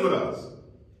dungeons with us.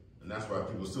 And that's why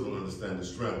people still don't understand the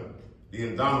strength, the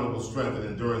indomitable strength and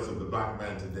endurance of the black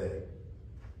man today.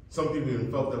 Some people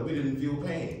even felt that we didn't feel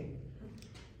pain.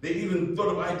 They even thought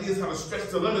of ideas how to stretch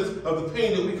the limits of the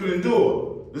pain that we could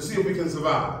endure to see if we can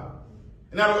survive.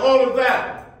 And out of all of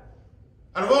that,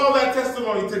 out of all that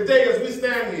testimony, today as we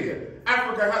stand here,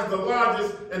 Africa has the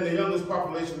largest and the youngest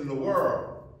population in the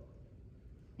world.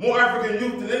 More African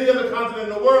youth than any other continent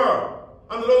in the world.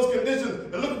 Under those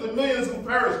conditions, and look at the millions who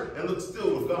perished, and look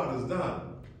still what God has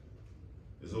done.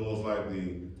 It's almost like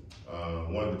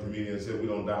one of the comedians said, we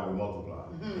don't die, we multiply.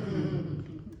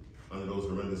 Under those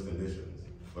horrendous conditions.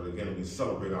 But again, we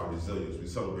celebrate our resilience, we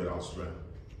celebrate our strength.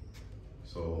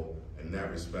 So in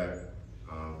that respect,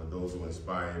 for those who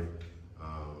inspired,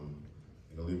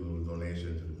 you can leave a little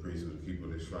donation to the priest who keeps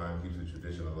the shrine, keeps the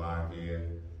tradition alive here.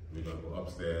 We're going to go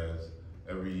upstairs.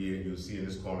 Every year, you'll see in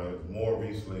this corner, more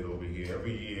wreaths laid over here.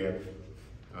 Every year,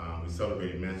 we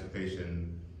celebrate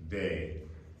Emancipation Day.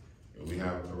 We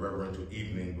have a reverential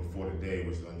evening before the day,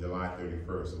 which is on July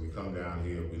 31st. So we come down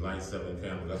here, we light 7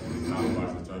 candles. That's what the top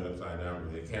box is turned upside down,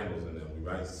 but there are candles in them. We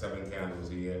light 7 candles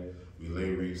here, we lay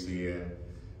wreaths here,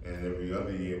 and every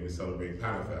other year we celebrate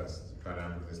Panafest,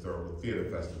 Pan-African Historical Theater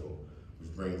Festival,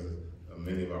 which brings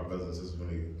many of our brothers and sisters from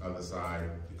the other side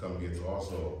to come here to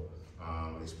also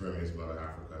experience Mother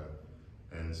Africa.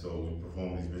 And so we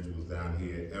perform these rituals down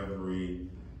here every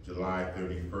July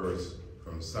 31st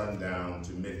from sundown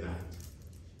to midnight.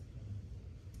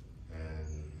 And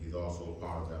he's also a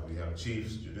part of that. We have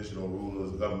chiefs, traditional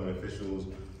rulers, government officials,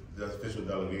 official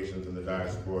delegations in the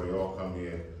diaspora. They all come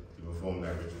here to perform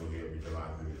that ritual here every July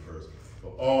 31st.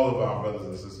 For all of our brothers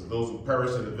and sisters, those who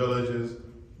perish in the villages,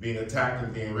 being attacked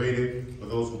and being raided, for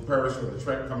those who perish from the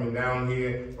trek coming down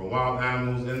here, from wild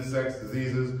animals, insects,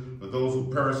 diseases, for those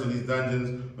who perish in these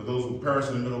dungeons, for those who perish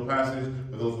in the Middle Passage,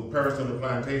 for those who perish on the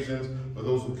plantations, for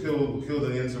those who killed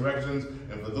in the insurrections,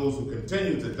 and for those who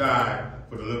continue to die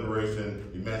for the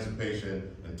liberation,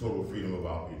 emancipation, and total freedom of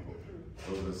our people.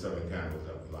 Those are the 7 candles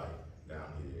that we light down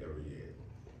here every year.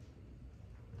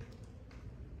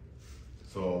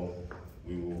 So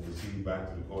we will proceed back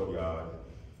to the courtyard,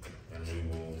 and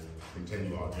we will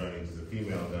continue our journey to the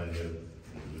female dungeon,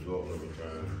 and the door will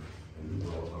return, and the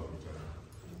door will return.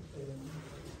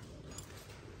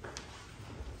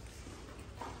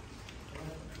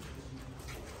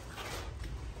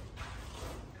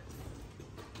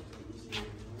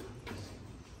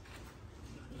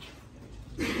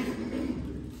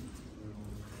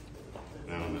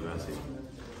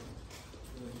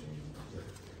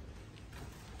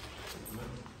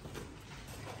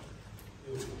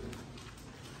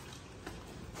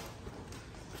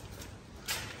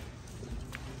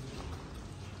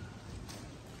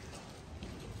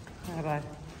 Rabbi,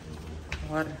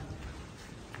 water.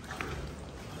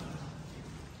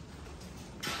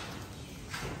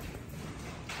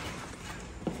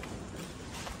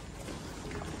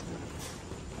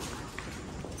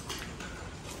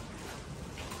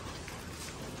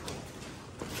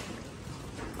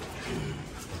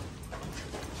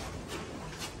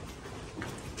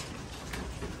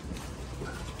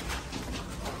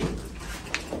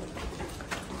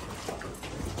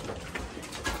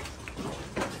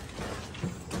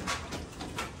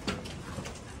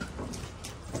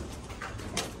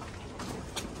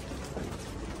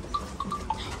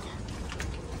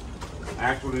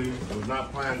 Actually, it was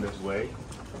not planned this way,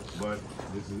 but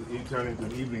this is turning to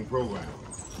an evening program.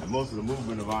 And most of the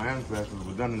movement of our ancestors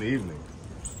was done in the evening,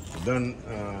 done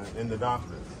in the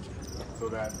darkness, so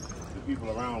that the people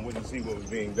around wouldn't see what was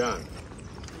being done.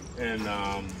 In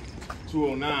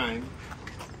 2009,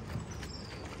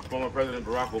 former President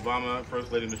Barack Obama,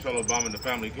 First Lady Michelle Obama, and the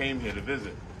family came here to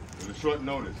visit. It was a short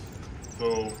notice,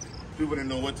 so people didn't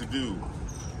know what to do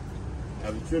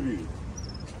as a tribute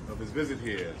of his visit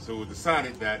here. So it was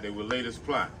decided that they would lay this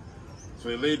plaque. So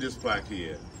they laid this plaque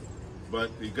here.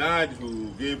 But the guide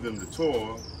who gave them the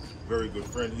tour, very good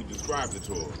friend, he described the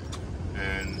tour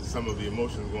and some of the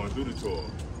emotions going through the tour.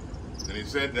 And he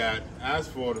said that as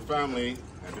for the family,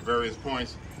 at the various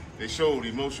points, they showed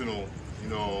emotional,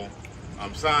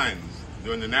 signs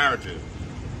during the narrative.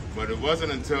 But it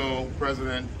wasn't until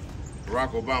President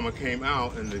Barack Obama came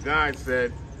out and the guide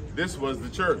said, this was the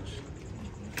church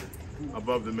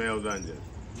above the male dungeon.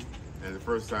 And the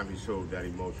first time he showed that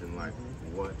emotion, like,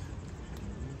 what?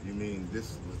 You mean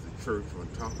this was the church on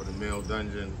top of the male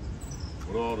dungeon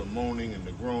with all the moaning and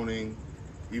the groaning,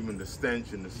 even the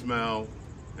stench and the smell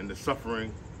and the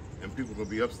suffering, and people will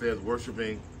be upstairs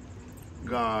worshiping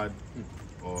God,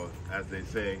 or as they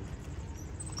say,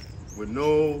 with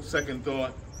no second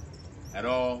thought at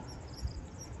all.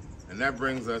 And that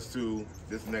brings us to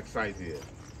this next site here.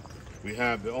 We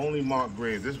have the only marked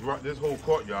grave. This whole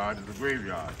courtyard is a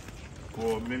graveyard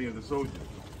for many of the soldiers.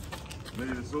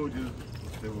 Many of the soldiers,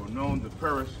 they were known to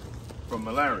perish from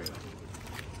malaria.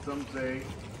 Some say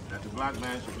that the black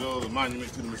man should build a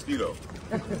monument to the mosquito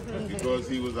because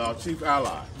he was our chief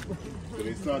ally. So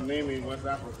they started naming West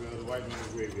Africa the white man's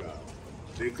graveyard.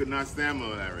 They could not stand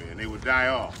malaria and they would die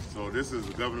off. So this is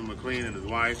Governor McLean and his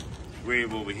wife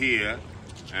grave over here,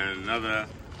 and another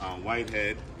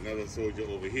whitehead, another soldier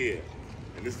over here.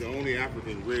 And this is the only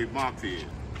African grave marked here.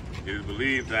 It is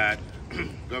believed that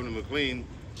Governor McLean,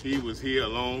 he was here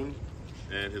alone,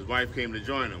 and his wife came to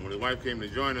join him. When his wife came to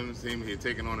join him, it seemed he had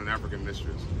taken on an African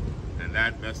mistress, and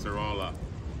that messed her all up.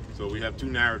 So we have two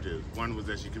narratives. One was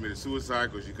that she committed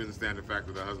suicide because she couldn't stand the fact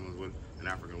that her husband was with an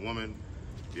African woman.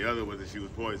 The other was that she was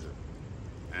poisoned.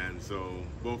 And so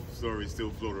both stories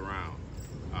still float around.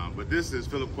 But this is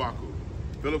Philip Kwaku.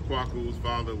 Philip Kwaku's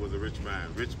father was a rich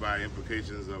man, rich by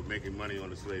implications of making money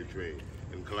on the slave trade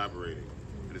and collaborating.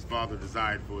 And his father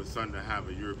desired for his son to have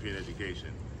a European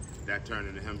education. That turned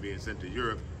into him being sent to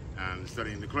Europe and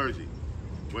studying the clergy.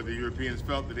 What the Europeans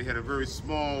felt that they had a very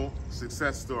small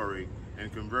success story in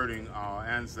converting our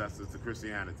ancestors to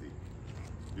Christianity,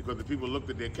 because the people looked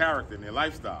at their character and their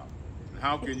lifestyle. And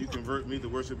how can you convert me to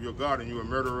worship your God, and you're a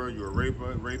murderer, you're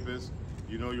a rapist,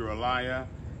 you know you're a liar,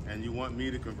 and you want me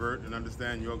to convert and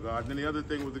understand your God? And then the other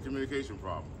thing was the communication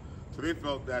problem. So they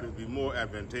felt that it would be more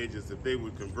advantageous if they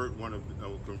would convert one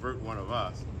of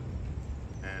us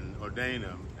and ordain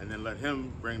him, and then let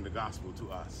him bring the gospel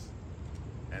to us.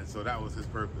 And so that was his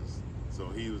purpose. So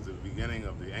he was the beginning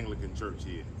of the Anglican Church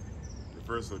here, the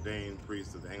first ordained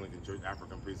priest of the Anglican Church,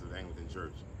 African priest of the Anglican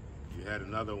Church. You had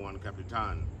another one,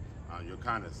 Capitan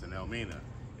Johannes in Elmina,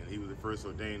 and he was the first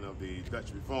ordained of the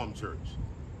Dutch Reformed Church.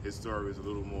 His story is a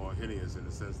little more hideous in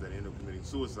the sense that he ended up committing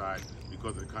suicide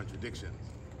because of the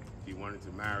contradictions. He wanted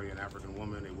to marry an African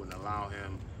woman, they wouldn't allow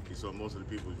him. He saw most of the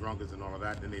people drunkards and all of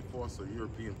that. Then they forced a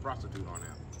European prostitute on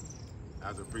him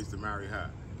as a priest to marry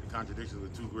her. The contradictions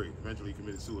were too great. Eventually he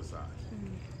committed suicide.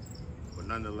 But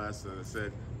nonetheless, as I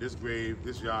said, this grave,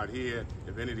 this yard here,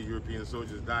 if any of the European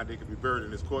soldiers died, they could be buried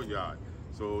in this courtyard.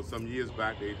 So some years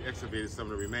back, they excavated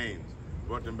some of the remains,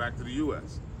 brought them back to the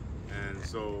U.S. And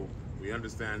so we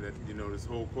understand that, you know, this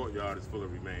whole courtyard is full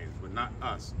of remains, but not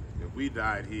us. If we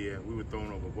died here, we were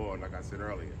thrown overboard, like I said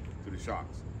earlier, to the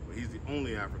sharks. But he's the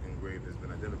only African grave that's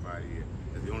been identified here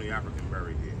as the only African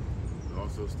buried here. We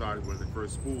also started one of the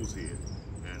first schools here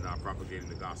and propagating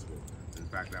the gospel. In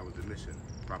fact, that was the mission,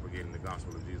 propagating the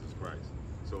gospel of Jesus Christ.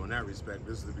 So in that respect,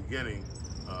 this is the beginning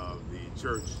of the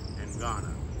church in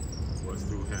Ghana, was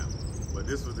through him. But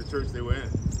this was the church they were in.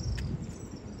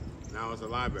 Now it's a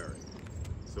library.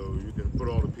 So you can put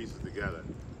all the pieces together.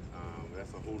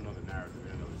 That's a whole nother narrative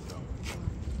in and of itself.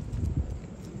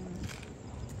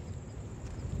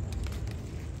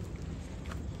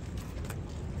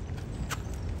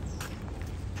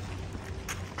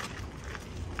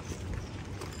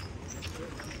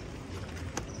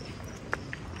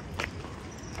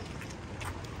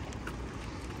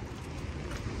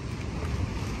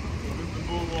 Mr.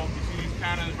 Bulwark, you see these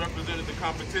cannons represented the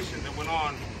competition that went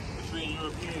on between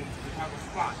Europeans to have a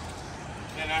spot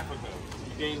in Africa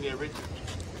to gain their riches.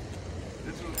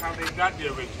 This was how they got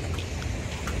their riches.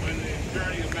 When the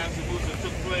journey of Mansa Musa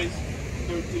took place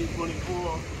in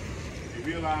 1324, they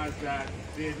realized that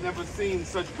they had never seen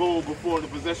such gold before in the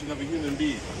possession of a human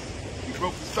being. He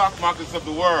broke the stock markets of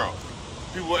the world.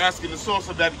 People were asking the source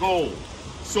of that gold.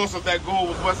 The source of that gold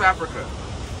was West Africa.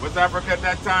 West Africa at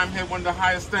that time had one of the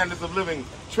highest standards of living,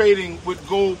 trading with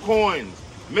gold coins,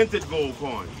 minted gold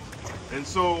coins. And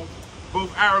so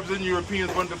both Arabs and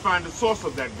Europeans wanted to find the source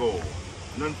of that gold.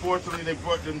 And unfortunately, they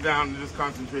brought them down to this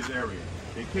concentrated area.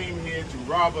 They came here to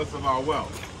rob us of our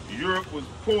wealth. Europe was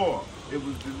poor. It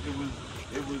was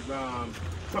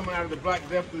coming out of the Black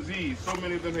Death disease. So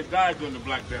many of them had died during the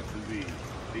Black Death disease.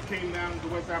 They came down to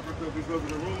West Africa because of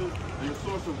the rumors and the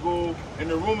source of gold, and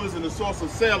the rumors and the source of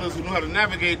sailors who knew how to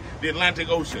navigate the Atlantic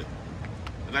Ocean.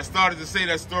 And I started to say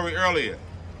that story earlier.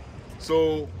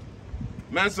 So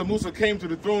Mansa Musa came to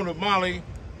the throne of Mali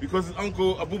because his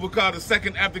uncle Abubakar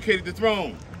II abdicated the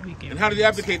throne. And how did he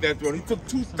abdicate that throne? He took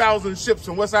 2,000 ships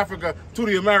from West Africa to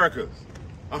the Americas,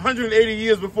 180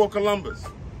 years before Columbus.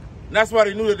 And that's why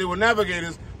they knew that they were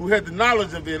navigators who had the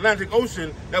knowledge of the Atlantic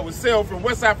Ocean that would sail from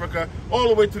West Africa all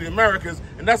the way to the Americas,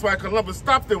 and that's why Columbus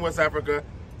stopped in West Africa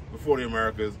before the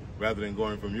Americas, rather than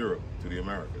going from Europe to the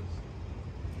Americas.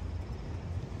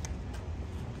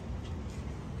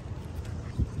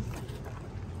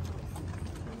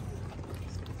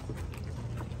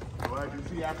 So as you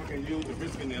see, African youth are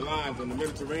risking their lives on the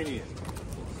Mediterranean,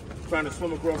 trying to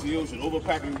swim across the ocean,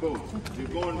 overpacking boats. They're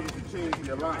going there to change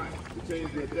their life, to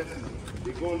change their destiny.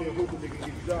 They're going there hoping they can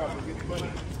get jobs and get money,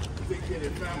 to take care of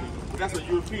their families. But that's what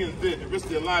Europeans did. They risked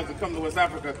their lives to come to West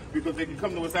Africa, because they can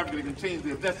come to West Africa, they can change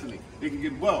their destiny. They can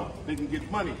get wealth, they can get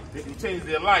money, they can change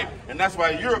their life. And that's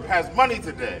why Europe has money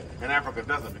today, and Africa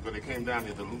doesn't, because they came down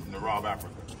here to loot and to rob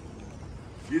Africa.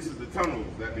 This is the tunnels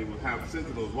that they would have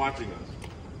sentinels watching us.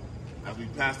 As we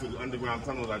pass through the underground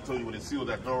tunnels, I told you when they sealed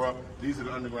that door up, these are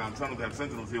the underground tunnels that have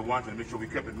sentinels here watching to make sure we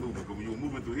kept it moving. Because when you were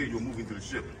moving through here, you were moving to the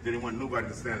ship. They didn't want nobody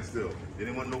to stand still. They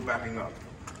didn't want no backing up.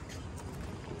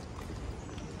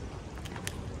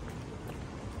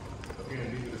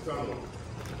 Again, these are the tunnels.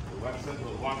 The white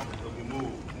sentinels watching as we move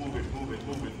it, move it,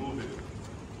 move it, move it.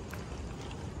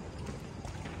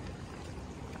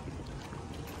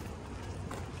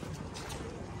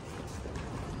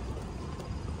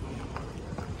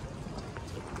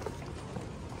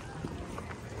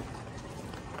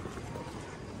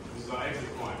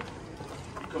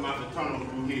 Come out the tunnel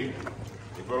through here.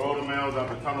 They brought all the males out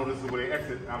the tunnel. This is where they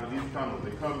exit out of these tunnels.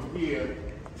 They come here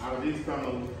out of these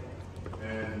tunnels,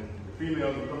 and the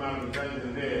females will come out of the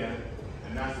dungeon there,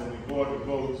 and that's when we board the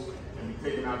boats and we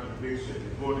taken out to the big ship.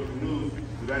 We board the canoes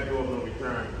to that door of no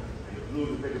return, and the canoes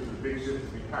will take us to the big ships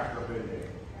to be packed up in there.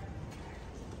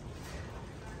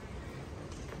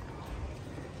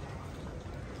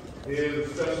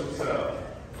 Here's a special cell.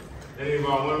 Any of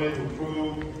our women who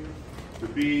prove to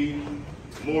be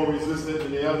more resistant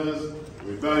than the others,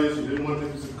 rebellious, who didn't want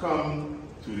them to succumb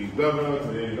to the governor,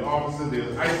 to the officers, they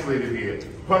were isolated here,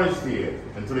 punished here,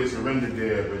 until they surrendered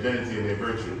their virginity and their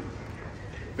virtue,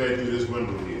 fed through this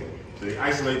window here. So they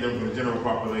isolate them from the general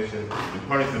population and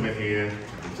punish them in here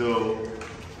until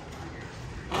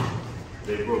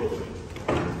they broke them.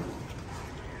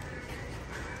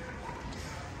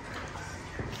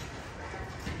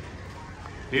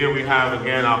 Here we have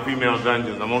again our female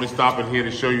dungeons. I'm only stopping here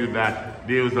to show you that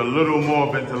there was a little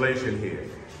more ventilation here.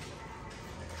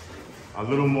 A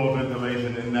little more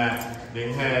ventilation in that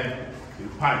they had the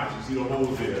pipes. You see the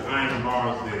holes there, the iron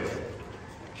bars there.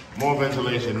 More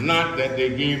ventilation. Not that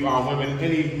they gave our women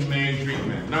any humane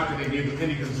treatment. Not that they gave them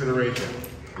any consideration.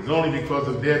 It's only because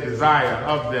of their desire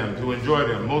of them to enjoy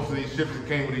them. Most of these ships that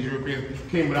came with these Europeans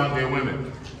came without their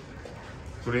women.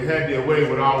 So they had their way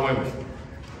with our women.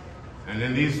 And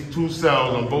in these two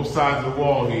cells on both sides of the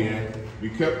wall here, we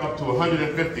kept up to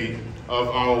 150 of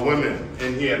our women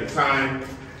in here at the time.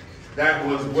 That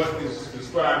was what is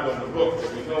described on the book.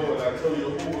 But we know what I told you,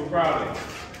 overcrowding,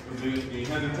 the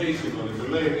hesitation or the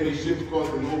delay of any ships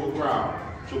caused an overcrowd.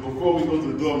 So before we go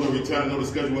to the door of no return and know the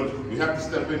schedule, we have to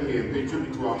step in here and pay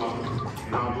tribute to our mothers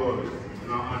and our daughters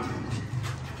and our aunties.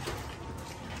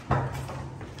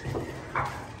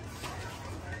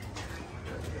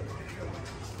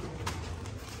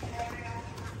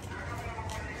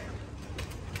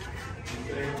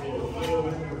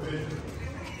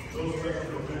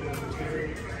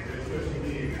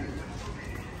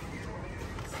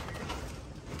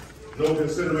 No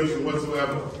consideration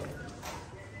whatsoever.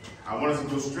 I want us to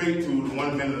go straight to the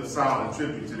 1 minute of silence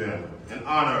tribute to them, in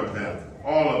honor of them,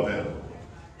 all of them.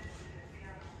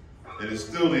 It is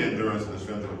still the endurance and the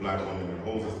strength of the black woman that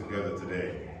holds us together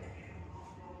today.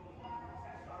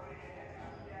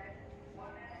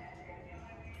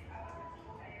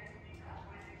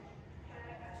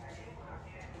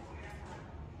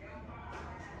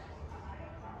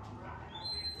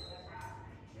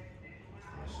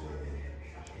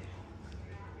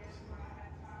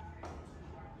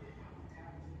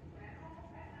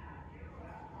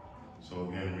 So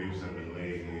again, wreaths have been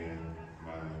laid here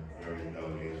by various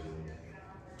delegations.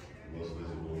 Most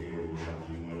visible here, we have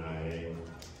the UNIA,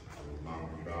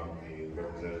 the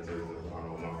representatives of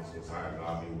Honorable Marcus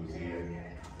Rabbi was here.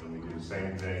 And we do the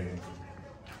same thing.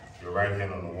 Your right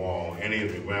hand on the wall, any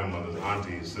of your grandmothers,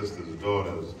 aunties, sisters,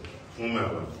 daughters,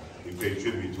 whomever, we pay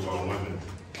tribute to our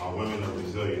women of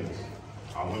resilience,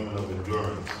 our women of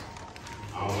endurance,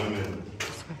 our women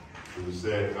who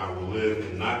said, I will live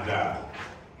and not die.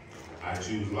 I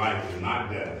choose life and not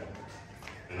death,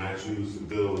 and I choose to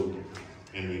build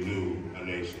and renew a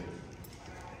nation.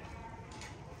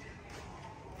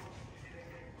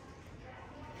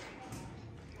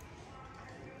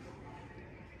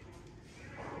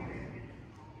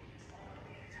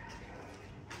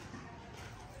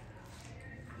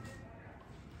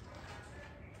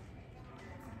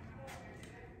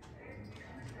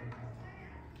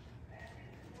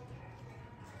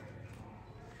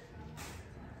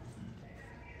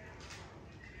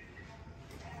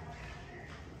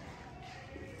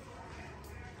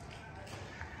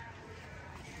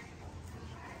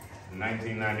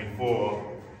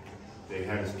 1994, they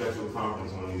had a special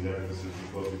conference on these edifices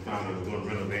because we found they were doing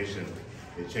renovation.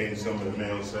 They changed some of the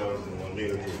mail cells and one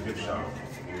made it to a gift shop.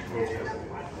 We protested it.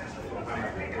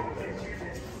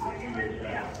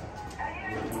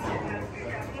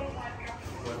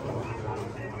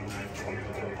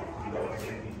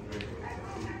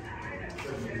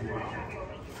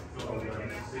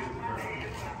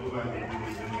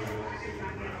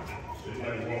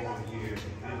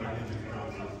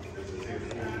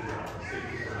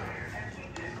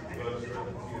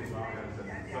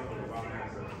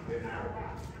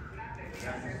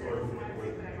 That's the story of the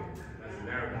awakening. That's the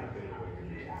narrative of the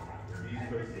awakening. These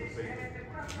places are sacred.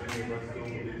 Many of us still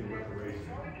believe in reparation.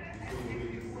 We still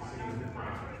believe in the scene of the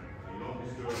crime. You don't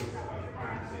disturb a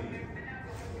crime scene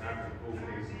after the full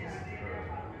case is occurred.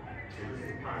 So this is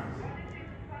a crime scene.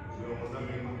 We don't want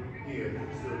nothing here to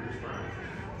disturb this crime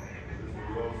scene. This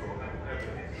will also have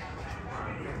evidence of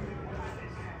crime scene.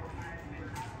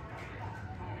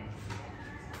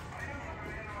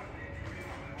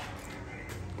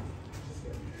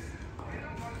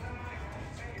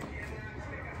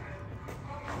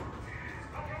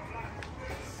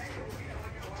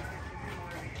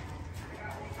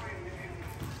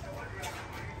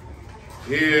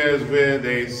 Here's where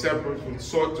they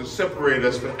sought to separate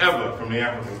us forever from the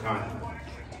African continent.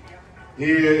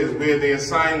 Here is where they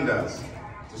assigned us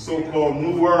to so-called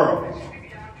new worlds.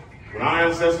 When our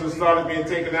ancestors started being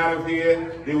taken out of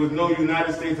here, there was no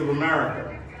United States of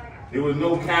America. There was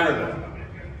no Canada.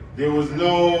 There was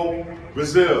no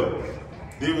Brazil.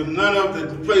 There was none of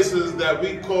the places that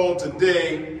we call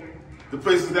today the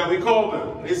places that we call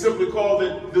them. They simply called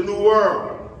it the New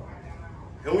World.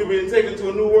 And we've been taken to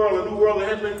a new world that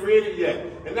hadn't been created yet.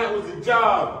 And that was the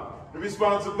job, the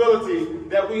responsibility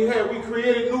that we had. We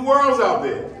created new worlds out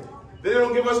there that they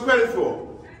don't give us credit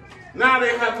for. Now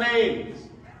they have names.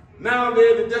 Now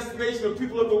they're the destination of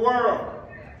people of the world.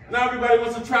 Now everybody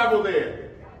wants to travel there.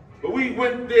 But we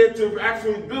went there to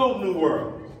actually build new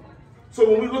worlds. So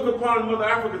when we look upon Mother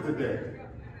Africa today,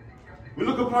 we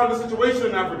look upon the situation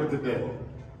in Africa today,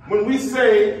 when we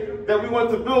say that we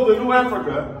want to build a new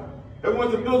Africa, that we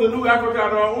want to build a new Africa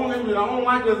out of our own image and our own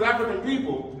likeness as African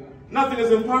people, nothing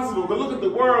is impossible. But look at the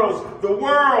worlds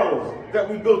that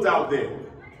we built out there.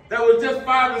 That was just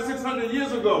 500 and 600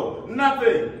 years ago.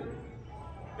 Nothing.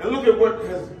 And look at what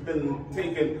has been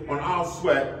taken on our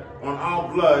sweat, on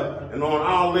our blood, and on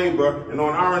our labor, and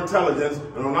on our intelligence,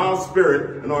 and on our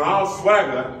spirit, and on our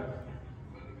swagger.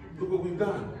 Look what we've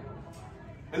done.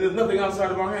 And there's nothing outside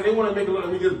of our hand. They want to make it look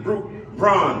like we just brute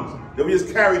bronze, that we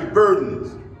just carried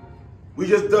burdens. We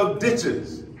just dug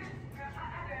ditches.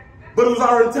 But it was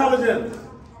our intelligence.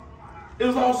 It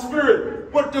was our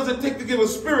spirit. What does it take to give a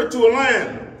spirit to a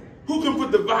land? Who can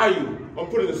put the value of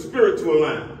putting a spirit to a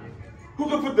land? Who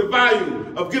can put the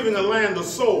value of giving a land a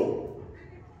soul?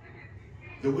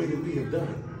 The way that we have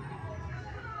done.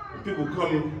 When people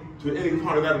come to any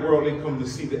part of that world, they come to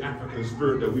see the African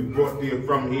spirit that we brought there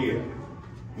from here.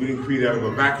 We didn't create it out of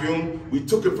a vacuum. We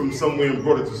took it from somewhere and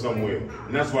brought it to somewhere.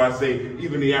 And that's why I say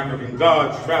even the African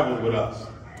gods traveled with us.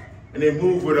 And they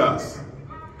move with us.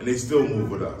 And they still move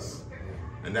with us.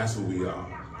 And that's who we are.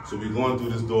 So we're going through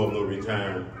this door of no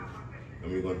return.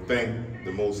 And we're going to thank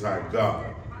the Most High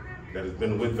God that has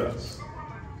been with us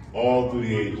all through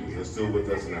the ages and still with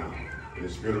us now. In the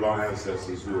spirit of our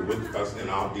ancestors who are with us in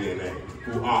our DNA,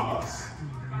 who are us.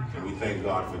 And we thank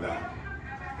God for that.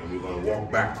 And we're going to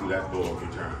walk back through that door of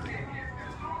return.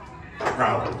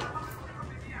 Proudly.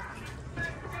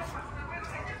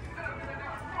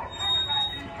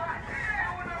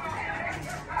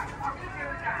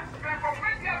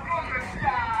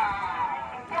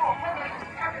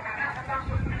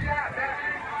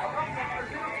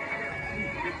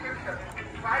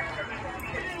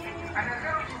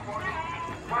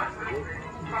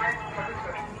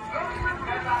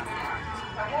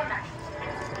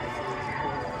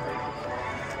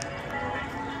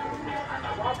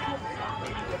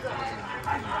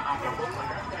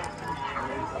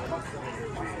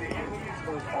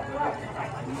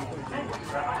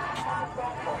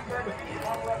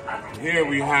 Here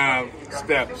we have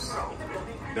steps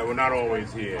that were not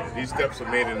always here. These steps were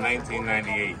made in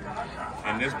 1998.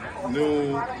 And this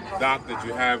new dock that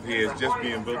you have here is just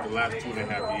being built the last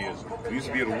 2.5 years. We used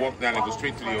to be able to walk down and go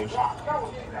straight to the ocean.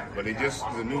 But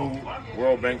the new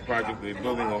World Bank project, they're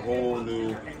building a whole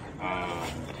new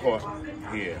caught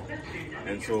here.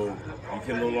 And so you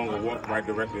can no longer walk right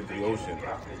directly into the ocean.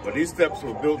 But these steps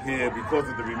were built here because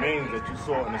of the remains that you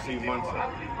saw in the Sea Munson.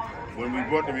 When we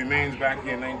brought the remains back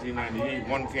here in 1998,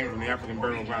 one came from the African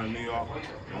burial ground in New York,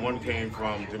 and one came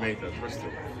from Jamaica, Bristol.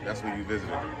 That's where we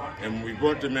visited. And when we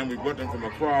brought them in, we brought them from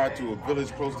Accra to a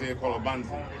village close there called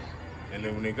Abanzi. And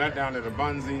then when they got down at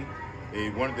Abanzi, they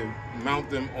wanted to mount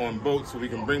them on boats so we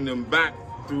can bring them back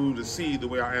through the sea the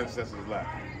way our ancestors left.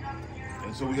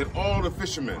 And so we had all the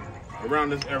fishermen around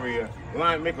this area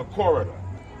make a corridor.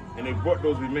 And they brought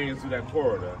those remains through that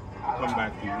corridor to come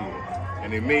back through here.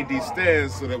 And they made these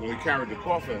stairs so that when we carried the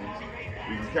coffins,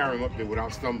 we could carry them up there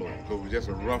without stumbling. So it was just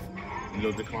a rough,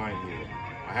 decline here.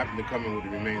 I happened to come in with the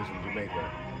remains from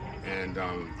Jamaica. And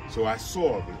so I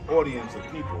saw the audience of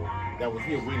people that were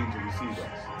here waiting to receive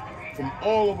us. From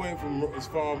all the way from as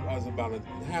far as about a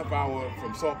half hour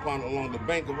from Salt Pond along the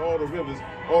bank of all the rivers,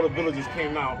 all the villagers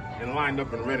came out and lined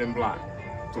up in red and black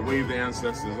to wave the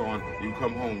ancestors on, you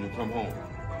come home, you come home.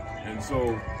 And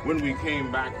so when we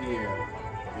came back here,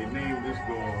 they named this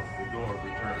door the Door of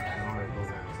Return. And all that goes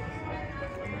ancestors.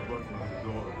 And we brought them to the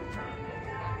Door of Return.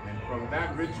 And from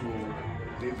that ritual,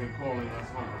 they've been calling us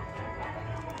home.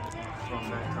 From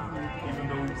that time. Even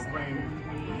though we proclaimed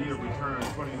the year of return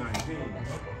 2019,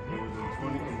 it was in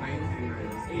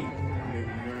 1998 when they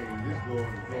were marrying this door,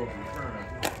 the Door of Return,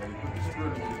 that they put the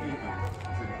spirit of the evening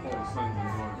to call the sons and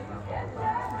daughters of Africa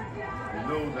back. We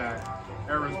know that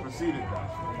eras preceded that.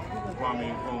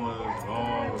 Kwame and Nkrumah's,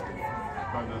 all of the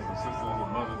brothers and sisters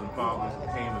and mothers and fathers who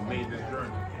came and made this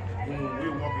journey.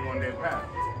 We're walking on their path.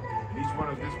 And each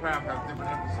one of this path has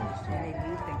different episodes to it.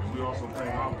 And we also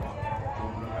playing our part.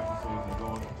 Over the episodes and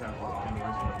going to tackle the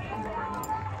generation that comes right now.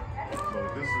 So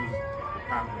this is the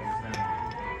path of the family.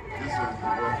 This is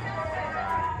the work that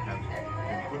has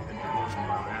been put into motion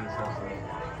by our ancestors.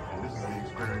 And this is the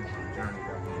experience of the journey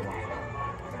that we're on.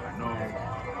 And I know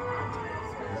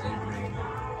this evening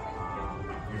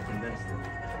we've condensed it.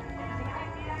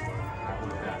 I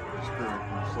hope that the spirit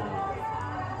and soul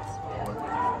of what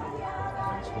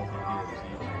has been spoken here this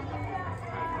evening has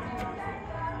been benefited.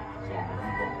 So when we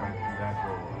walk back through that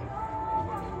door,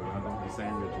 we're going to do the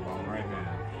same ritual on the right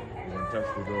hand. We're going to touch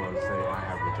the door and say, I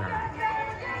have returned.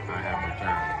 I have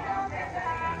returned.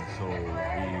 And so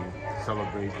we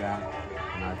celebrate that,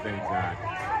 and I think that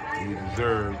we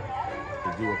deserve to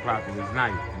do a clapping this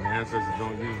night. And the ancestors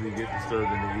don't usually get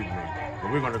disturbed in the evening.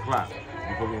 But we're going to clap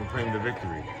because we can claim the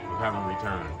victory of having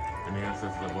returned. And the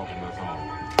ancestors have welcomed us home.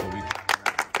 So we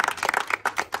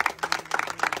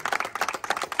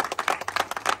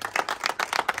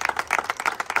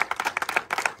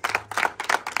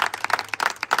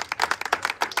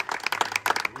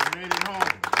made it home.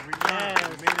 We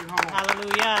made it home.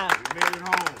 Hallelujah. We made it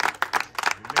home.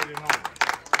 We made it home.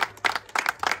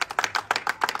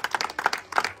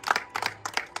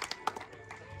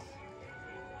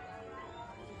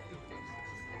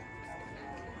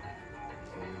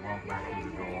 So we walk back through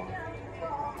the door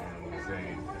and we say,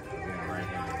 again, right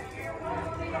hand.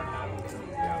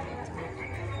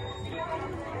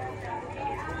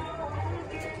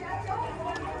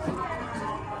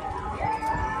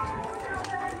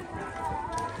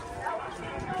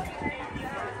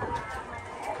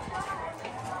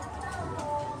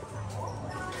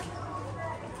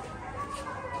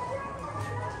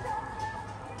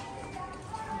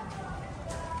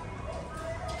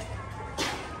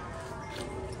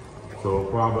 So,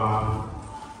 Rabbi,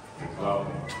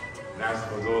 that's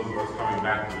for those of us coming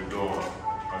back to the door.